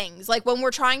little things, like when we're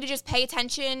trying to just pay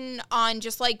attention on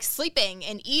just like sleeping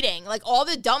and eating, like all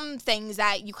the dumb things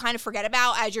that you kind of forget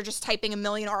about as you're just typing a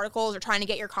million articles or trying to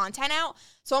get your content out.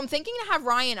 So I'm thinking to have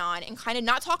Ryan on and kind of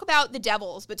not talk about the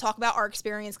Devils, but talk about our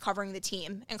experience covering the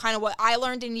team and kind of what I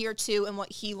learned in year 2 and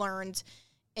what he learned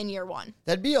in year 1.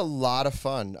 That'd be a lot of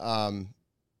fun.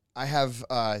 I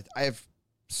have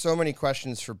so many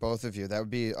questions for both of you. That would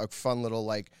be a fun little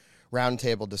like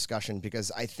roundtable discussion, because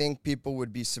I think people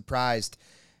would be surprised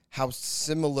how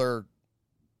similar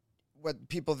what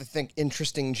people that think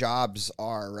interesting jobs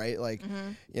are, right? Like,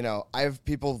 I have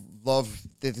people love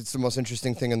that it's the most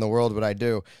interesting thing in the world what I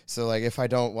do. So like if I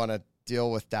don't want to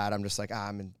deal with that. I'm just like,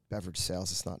 I'm in beverage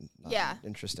sales. It's not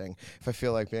interesting. If I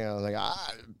feel like being like,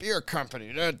 beer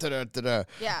company. Da, da, da, da, da.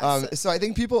 Yeah. So I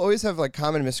think people always have like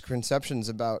common misconceptions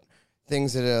about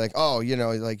things that are like, oh, you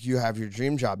know, like you have your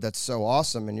dream job. That's so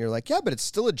awesome. And you're like, yeah, but it's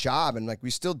still a job. And like, we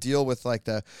still deal with like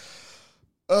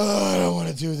I don't want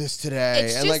to do this today.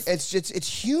 It's and just, like,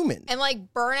 it's human. And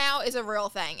like burnout is a real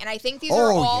thing. And I think these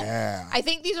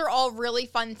are all really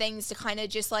fun things to kind of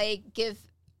just like give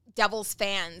Devils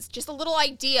fans just a little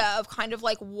idea of kind of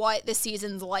like what the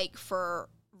season's like for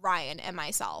Ryan and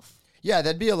myself. Yeah,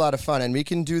 that'd be a lot of fun. And we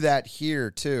can do that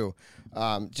here too.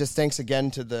 Just thanks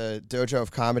again to the Dojo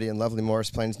of Comedy in lovely Morris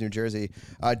Plains, New Jersey.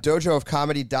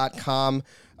 dojoofcomedy.com.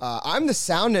 I'm the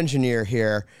sound engineer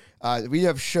here. We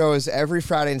have shows every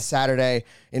Friday and Saturday.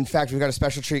 In fact, we've got a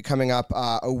special treat coming up.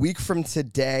 A week from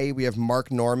today, we have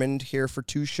Mark Normand here for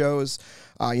 2 shows.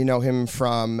 You know him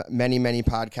from many, many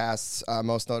podcasts,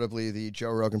 most notably the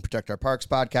Joe Rogan Protect Our Parks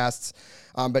podcasts.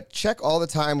 But check all the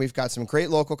time. We've got some great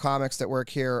local comics that work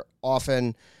here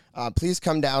often. Please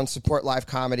come down, support live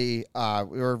comedy.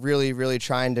 We're really, really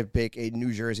trying to make a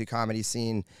New Jersey comedy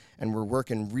scene, and we're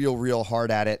working real hard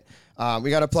at it.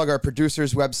 We got to plug our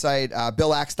producer's website,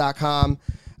 billax.com.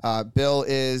 Bill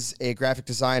is a graphic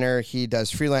designer. He does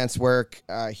freelance work.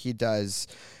 He does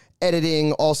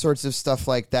editing, all sorts of stuff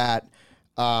like that.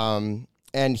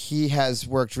 And he has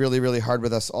worked really, really hard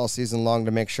with us all season long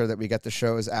to make sure that we get the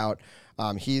shows out.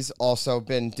 He's also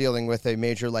been dealing with a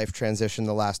major life transition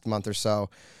the last month or so.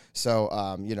 So,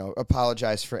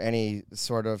 apologize for any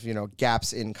sort of,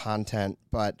 gaps in content.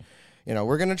 But,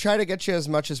 we're going to try to get you as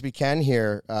much as we can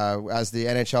here as the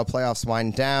NHL playoffs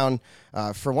wind down.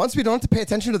 For once, we don't have to pay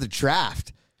attention to the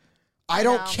draft. I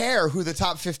don't care who the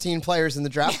top 15 players in the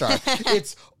draft are.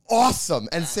 It's awesome.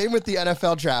 And same with the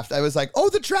NFL draft. I was like,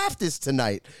 the draft is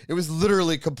tonight. It was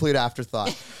literally complete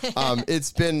afterthought.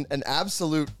 It's been an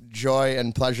absolute joy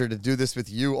and pleasure to do this with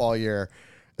you all year.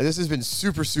 This has been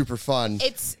super, super fun.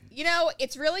 It's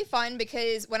really fun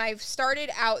because when I started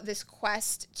out this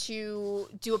quest to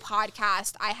do a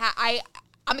podcast,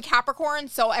 I'm a Capricorn,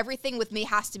 so everything with me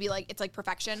has to be like, it's like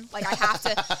perfection. Like I have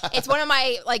to, it's one of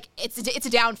my, like, it's a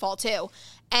downfall too.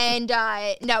 And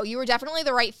no, you were definitely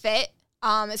the right fit.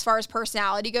 As far as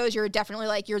personality goes, you're definitely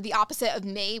like, you're the opposite of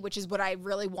me, which is what I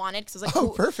really wanted. Cause I was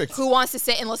like, perfect. Who wants to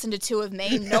sit and listen to 2 of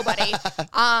me? Nobody.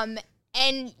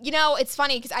 And, it's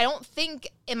funny because I don't think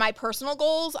in my personal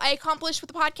goals I accomplished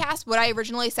with the podcast what I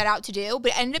originally set out to do,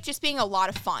 but it ended up just being a lot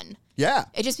of fun. Yeah.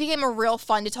 It just became a real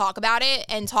fun to talk about it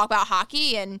and talk about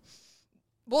hockey. And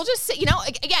we'll just,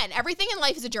 again, everything in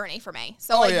life is a journey for me.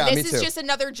 So this is just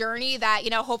another journey that,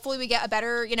 hopefully we get a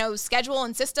better, schedule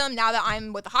and system now that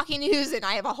I'm with the hockey news and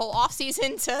I have a whole off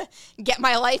season to get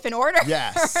my life in order.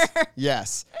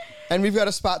 Yes. And we've got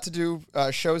a spot to do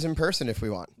shows in person if we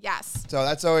want. Yes. So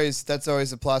that's always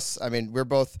a plus. I mean,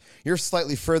 you're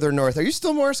slightly further north. Are you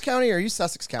still Morris County or are you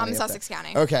Sussex County? I'm Sussex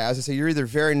County. Okay. I was going to say, you're either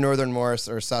very northern Morris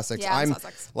or Sussex. Yeah, I'm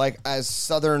Sussex. Like as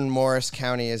southern Morris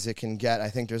County as it can get. I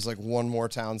think there's like one more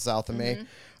town south of me.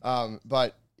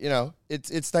 But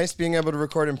it's nice being able to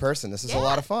record in person. This is a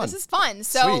lot of fun. This is fun.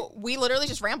 So we literally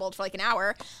just rambled for like an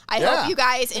hour. I hope you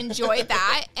guys enjoyed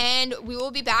that, and we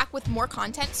will be back with more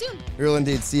content soon. We will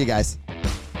indeed. See you guys.